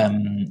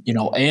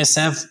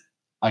 ASF,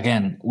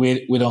 again,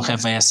 we don't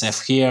have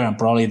ASF here, and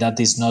probably that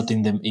is not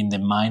in the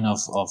mind of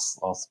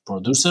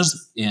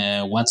producers.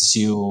 Once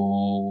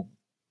you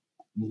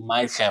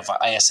might have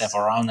ASF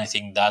around, I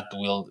think that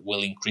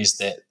will increase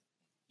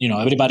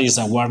everybody's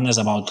awareness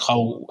about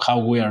how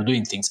we are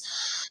doing things.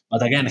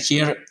 But again,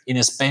 here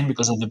in Spain,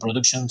 because of the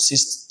production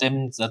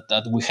system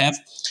that we have,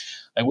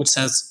 I would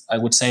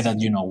say that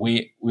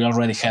we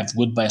already have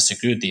good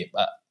biosecurity.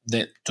 But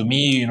to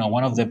me,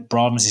 one of the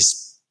problems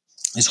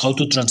is how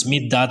to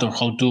transmit that, or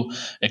how to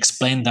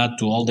explain that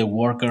to all the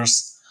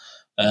workers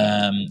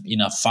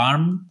in a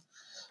farm,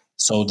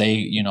 so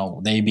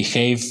they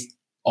behave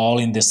all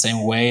in the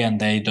same way and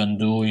they don't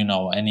do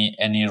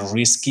any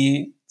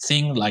risky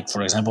thing. Like,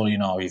 for example,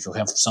 if you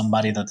have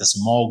somebody that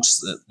smokes,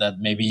 that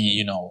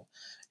maybe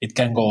it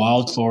can go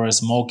out for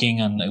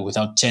smoking and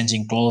without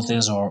changing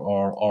clothes,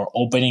 or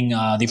opening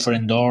a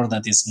different door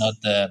that is not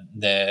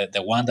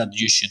the one that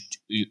you should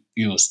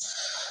use.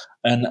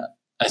 And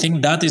I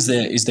think that is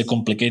the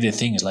complicated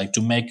thing, is like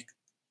to make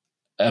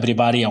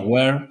everybody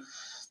aware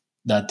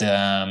that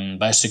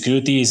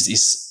biosecurity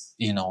is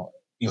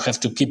you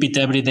have to keep it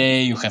every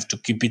day, you have to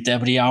keep it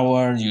every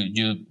hour,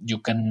 you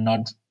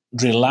cannot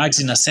relax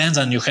in a sense,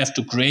 and you have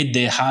to create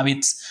the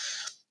habits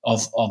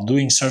of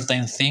doing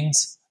certain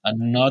things,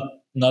 and not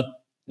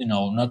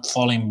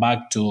falling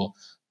back to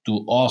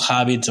old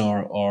habits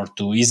or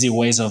to easy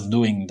ways of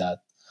doing that.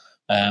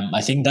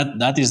 I think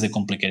that is the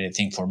complicated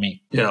thing for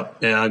me. Yeah,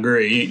 I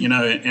agree. And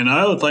the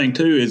other thing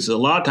too is a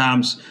lot of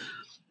times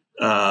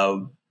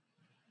the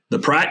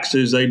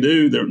practices they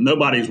do,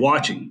 nobody's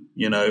watching.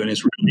 And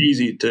it's really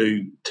easy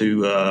to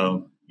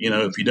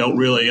if you don't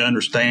really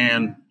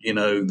understand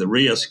the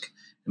risk,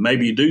 and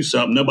maybe you do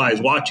something,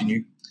 nobody's watching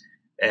you,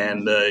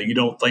 and you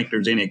don't think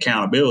there's any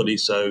accountability.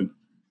 So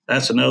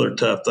that's another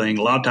tough thing.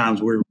 A lot of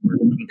times we're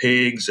moving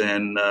pigs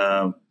and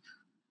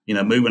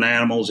moving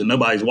animals, and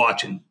nobody's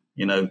watching.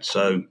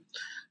 So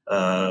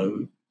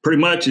pretty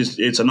much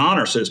it's an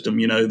honor system,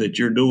 that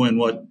you're doing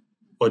what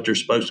you're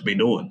supposed to be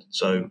doing.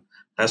 So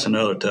that's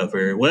another tough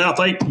area. Well, I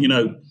think,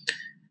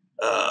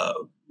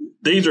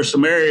 these are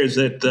some areas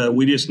that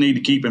we just need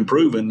to keep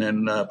improving,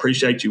 and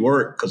appreciate your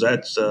work, because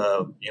that's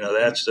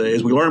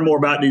as we learn more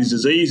about these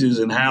diseases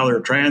and how they're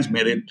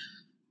transmitted,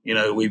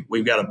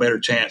 we've got a better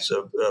chance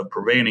of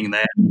preventing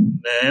that.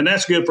 And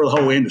that's good for the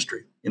whole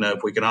industry.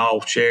 If we can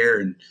all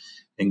share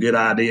and good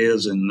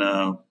ideas and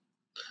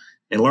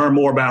learn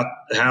more about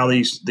how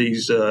these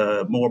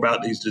more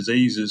about these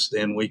diseases,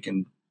 then we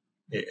can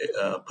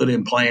put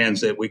in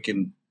plans that we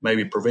can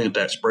maybe prevent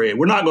that spread.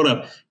 We're not going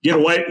to get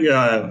away,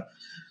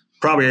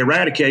 probably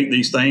eradicate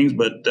these things,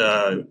 but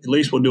at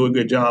least we'll do a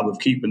good job of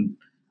keeping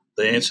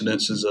the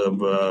incidences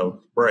of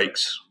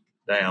breaks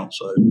down.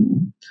 So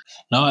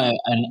no,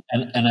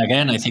 and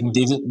again, I think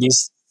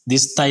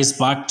this ties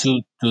back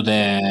to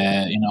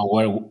the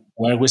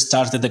where we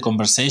started the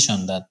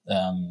conversation, that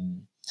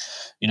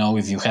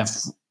if you have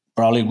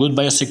probably good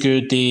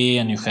biosecurity,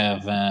 and you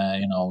have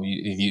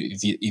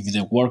if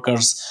the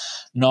workers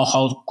know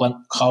how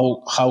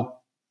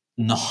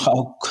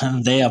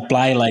can they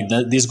apply like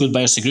this good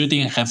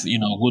biosecurity, and have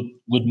good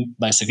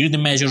biosecurity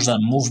measures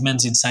and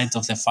movements inside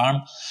of the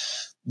farm,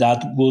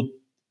 that would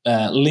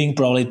link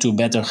probably to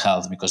better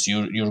health, because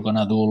you're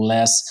gonna do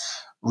less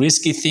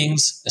risky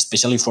things,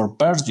 especially for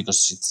PRRS,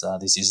 because it's a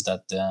disease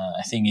that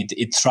I think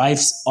it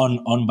thrives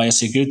on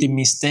biosecurity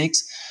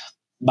mistakes.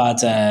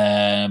 But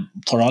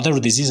for other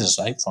diseases,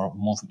 right? For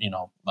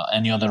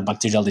any other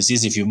bacterial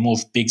disease, if you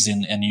move pigs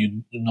and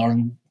you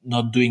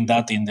not doing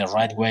that in the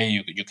right way,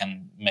 you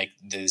can make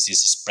the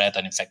disease spread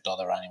and infect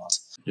other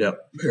animals. Yeah,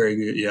 very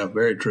good. Yeah,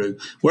 very true.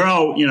 We're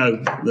all,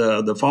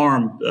 the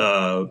farm.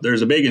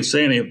 There's a big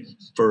incentive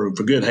for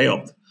good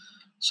health.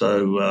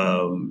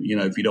 So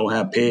if you don't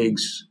have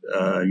pigs,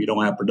 you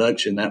don't have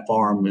production. That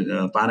farm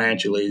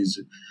financially is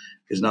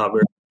not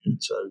very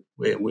good. So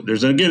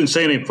there's a good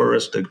incentive for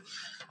us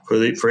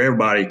for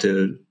everybody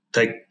to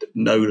take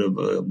note of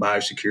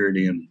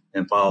biosecurity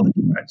and follow the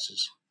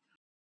practices.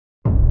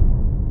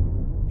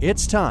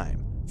 It's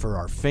time for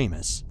our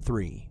famous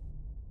three.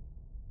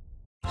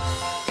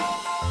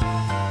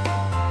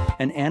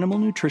 An animal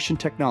nutrition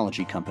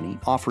technology company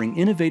offering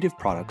innovative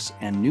products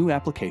and new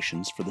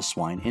applications for the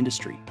swine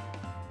industry.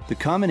 The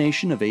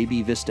combination of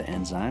𝗍𝗶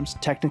enzymes,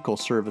 technical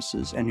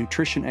services, and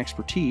nutrition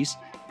expertise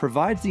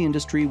provides the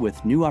industry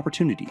with new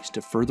opportunities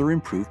to further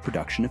improve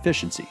production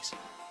efficiencies.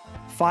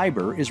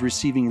 Fiber is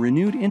receiving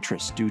renewed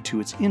interest due to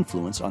its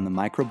influence on the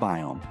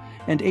microbiome,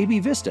 and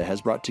𝗍𝗶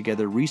has brought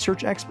together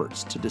research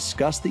experts to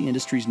discuss the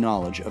industry's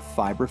knowledge of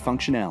fiber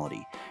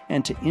functionality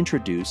and to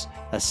introduce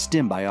a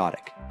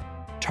𝗟𝗏biotic,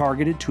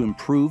 targeted to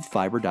improve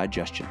fiber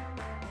digestion.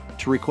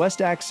 To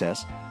request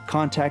access,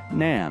 contact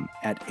NAM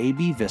at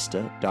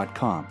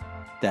abvista.com.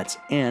 That's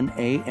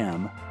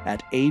NAM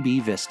at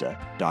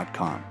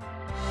abvista.com.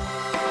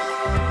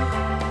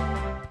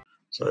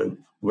 So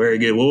very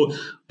good. Well,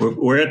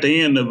 we're at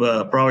the end of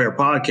probably our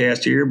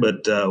podcast here,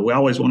 but we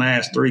always want to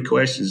ask three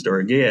questions to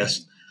our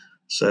guests.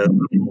 So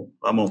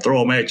I'm going to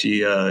throw them at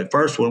you.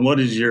 First one,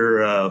 what's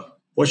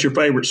your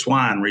favorite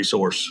swine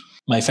resource?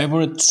 My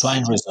favorite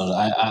swine resource.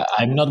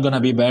 I'm not going to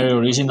be very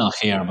original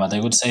here, but I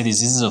would say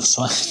diseases of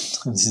swine.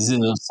 Diseases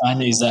of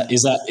swine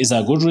is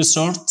a good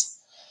resource.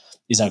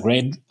 Is a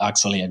great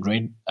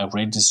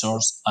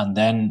resource. And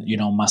then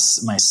my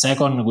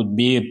second would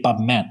be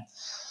PubMed.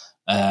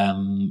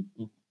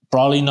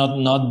 Probably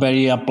not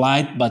very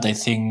applied, but I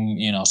think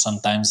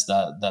sometimes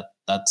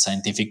that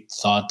scientific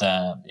thought.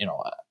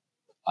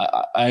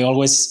 I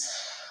always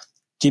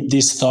keep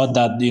this thought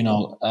that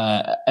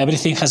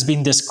everything has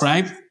been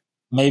described.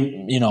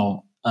 Maybe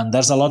and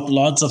there's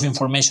lots of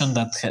information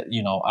that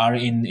are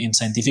in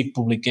scientific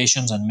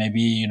publications, and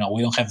maybe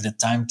we don't have the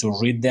time to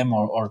read them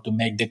or to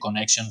make the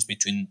connections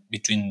between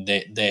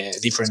the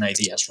different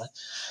ideas, right?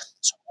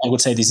 So I would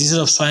say diseases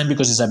of swine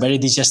because it's a very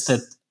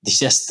digested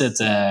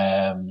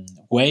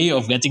way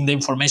of getting the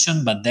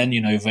information. But then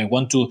if I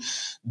want to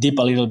dip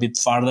a little bit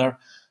further,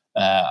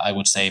 I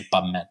would say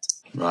PubMed.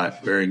 Right,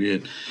 very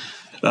good.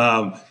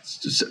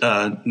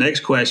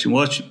 Next question: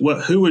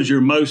 who was your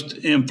most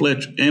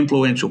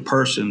influential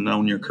person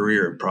on your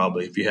career?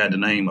 Probably, if you had to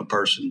name a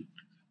person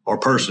or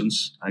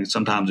persons.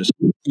 Sometimes it's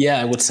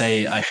I would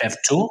say I have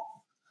two.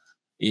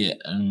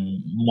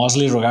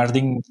 Mostly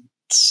regarding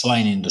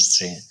swine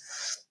industry.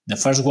 The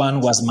first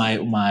one was my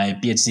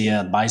PhD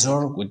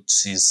advisor,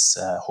 which is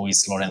who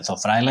is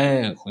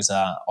𝗺𝗫𝗀𝗀𝗀𝗀, who is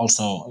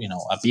also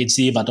a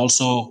PhD, but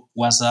also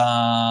was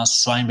a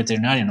swine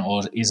veterinarian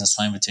or is a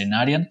swine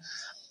veterinarian,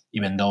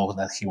 even though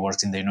that he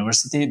worked in the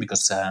university,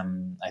 because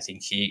I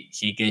think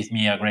he gave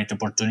me a great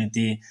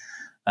opportunity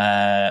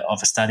of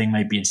studying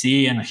my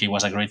PhD, and he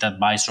was a great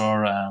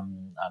advisor,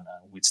 and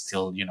we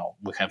still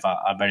we have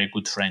a very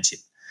good friendship.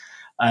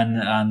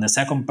 And the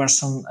second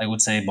person, I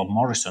would say Bob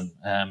Morrison.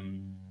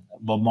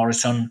 Bob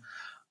Morrison,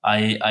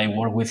 I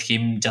worked with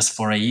him just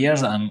for a year,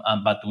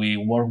 but we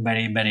worked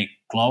very, very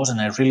close,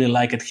 and I really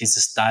liked his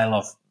style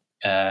of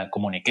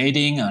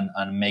communicating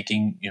and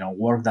making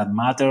work that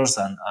matters,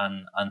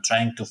 and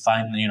trying to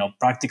find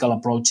practical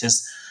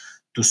approaches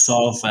to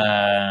solve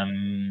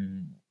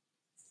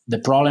the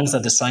problems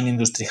that the swine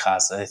industry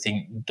has. I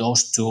think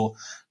those two,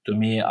 to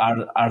me,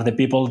 are the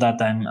people that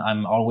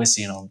I'm always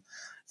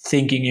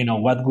thinking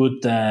what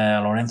would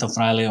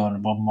𝗺𝗫𝗀𝗀𝗀𝗀 or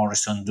Bob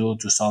Morrison do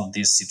to solve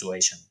this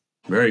situation.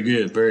 Very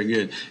good, very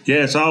good.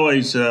 Yeah, it's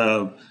always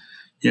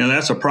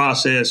that's a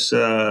process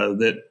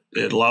that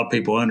a lot of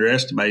people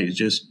underestimate, is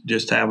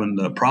just having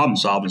the problem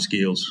solving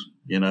skills,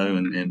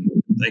 and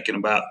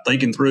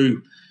thinking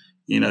through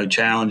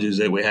challenges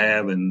that we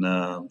have, and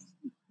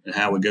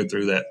how we go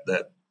through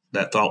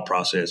that thought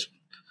process.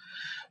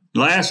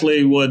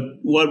 Lastly, what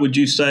would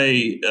you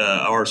say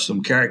are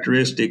some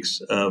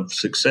characteristics of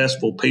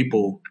successful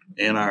people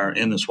in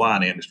the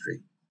swine industry?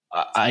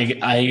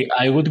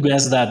 I would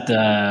guess that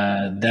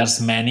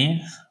there's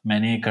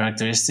many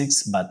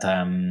characteristics, but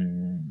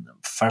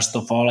first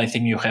of all, I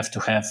think you have to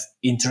have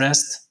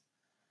interest,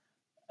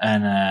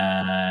 and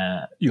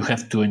you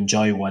have to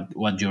enjoy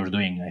what you're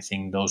doing. I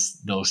think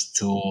those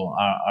two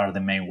are the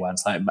main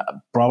ones.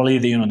 Probably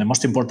the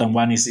most important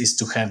one is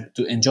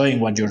to enjoying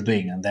what you're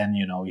doing, and then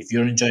if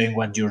you're enjoying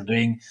what you're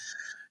doing,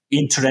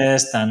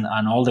 interest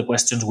and all the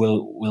questions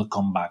will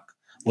come back,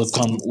 will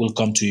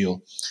come to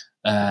you.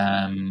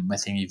 I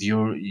think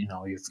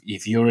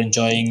if you're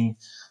enjoying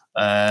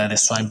the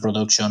swine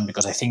production,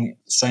 because I think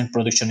swine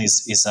production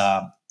is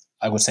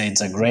I would say it's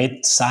a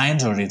great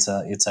science, or it's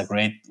a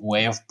great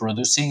way of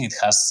producing. It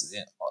has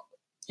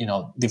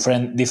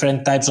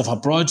different types of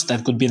approach.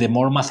 That could be the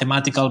more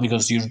mathematical,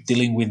 because you're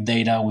dealing with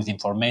data, with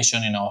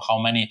information. How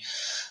many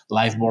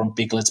live-born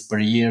piglets per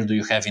year do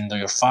you have in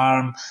your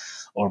farm,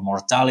 or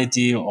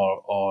mortality,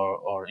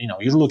 or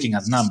you're looking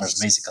at numbers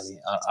basically.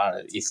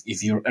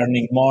 If you're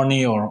earning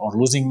money or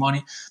losing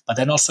money, but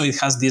then also it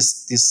has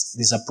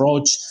this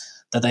approach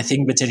that I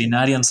think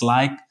veterinarians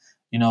like.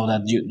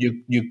 That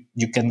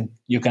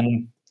you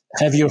can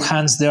have your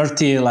hands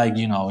dirty, like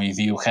if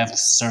you have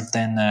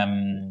certain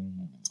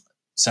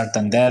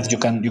death, you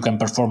can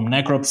perform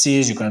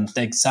necropsies, you can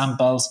take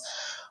samples,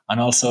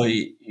 and also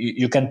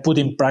you can put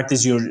in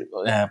practice your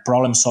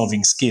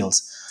problem-solving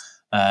skills.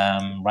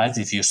 Right?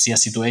 If you see a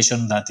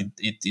situation that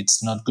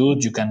it's not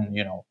good, you can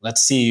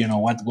let's see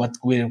what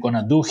we're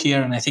gonna do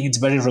here. And I think it's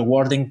very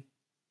rewarding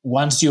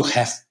once you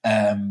have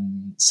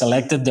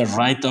selected the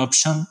right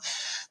option,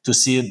 to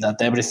see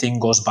that everything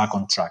goes back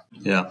on track.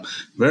 Yeah,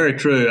 very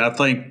true. I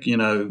think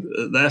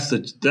that's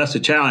the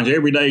challenge.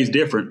 Every day is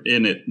different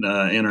in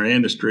our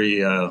industry.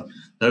 No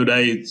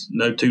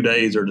 2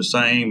 days are the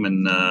same,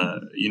 and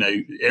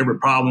every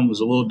problem is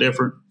a little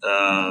different.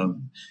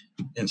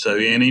 And so,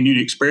 any new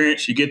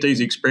experience, you get these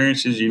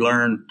experiences, you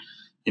learn,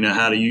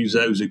 how to use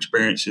those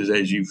experiences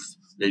as you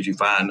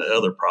find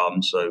other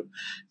problems. So,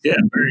 yeah,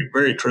 very,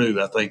 very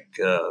true. I think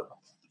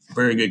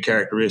very good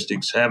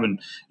characteristics. Having,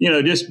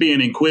 just being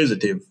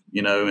inquisitive,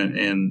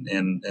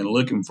 and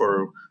looking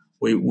for.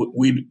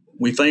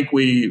 We think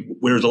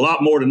there's a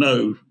lot more to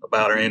know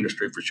about our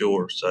industry for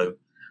sure. So,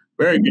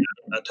 very good.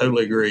 I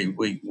totally agree.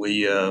 We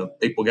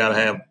people got to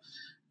have,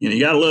 you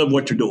got to love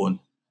what you're doing,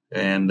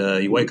 and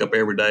you wake up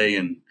every day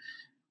and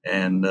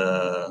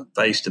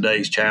face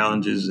today's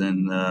challenges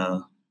and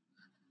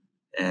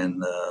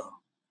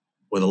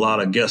with a lot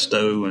of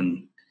gusto,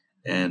 and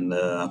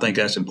I think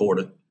that's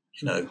important.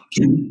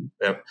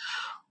 Yep.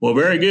 Well,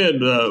 very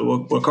good.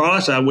 Well,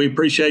 Carlos, we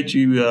appreciate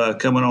you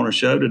coming on our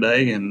show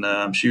today, and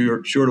I'm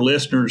sure the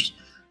listeners,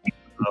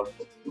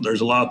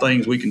 there's a lot of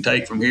things we can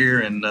take from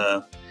here, and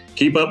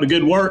keep up the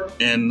good work,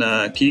 and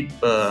keep.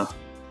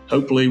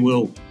 Hopefully,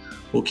 we'll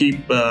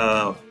keep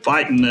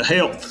fighting the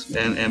health,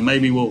 and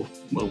maybe we'll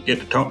get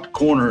the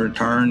corner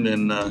turned,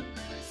 and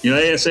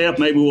ASF,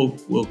 maybe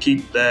we'll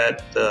keep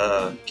that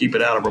keep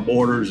it out of our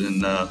borders,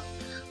 and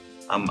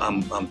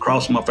I'm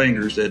crossing my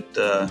fingers that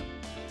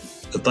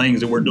the things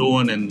that we're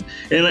doing and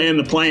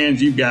the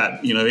plans you've got,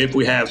 if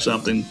we have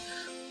something,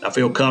 I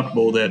feel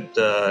comfortable that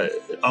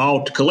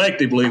all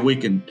collectively we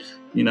can,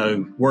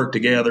 work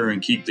together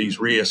and keep these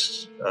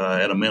risks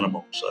at a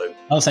minimum. So,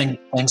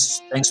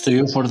 thanks to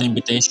you for the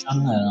invitation.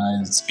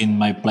 It's been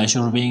my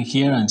pleasure being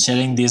here and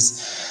sharing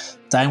this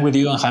time with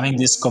you and having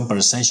this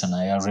conversation.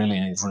 I really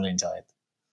enjoy it.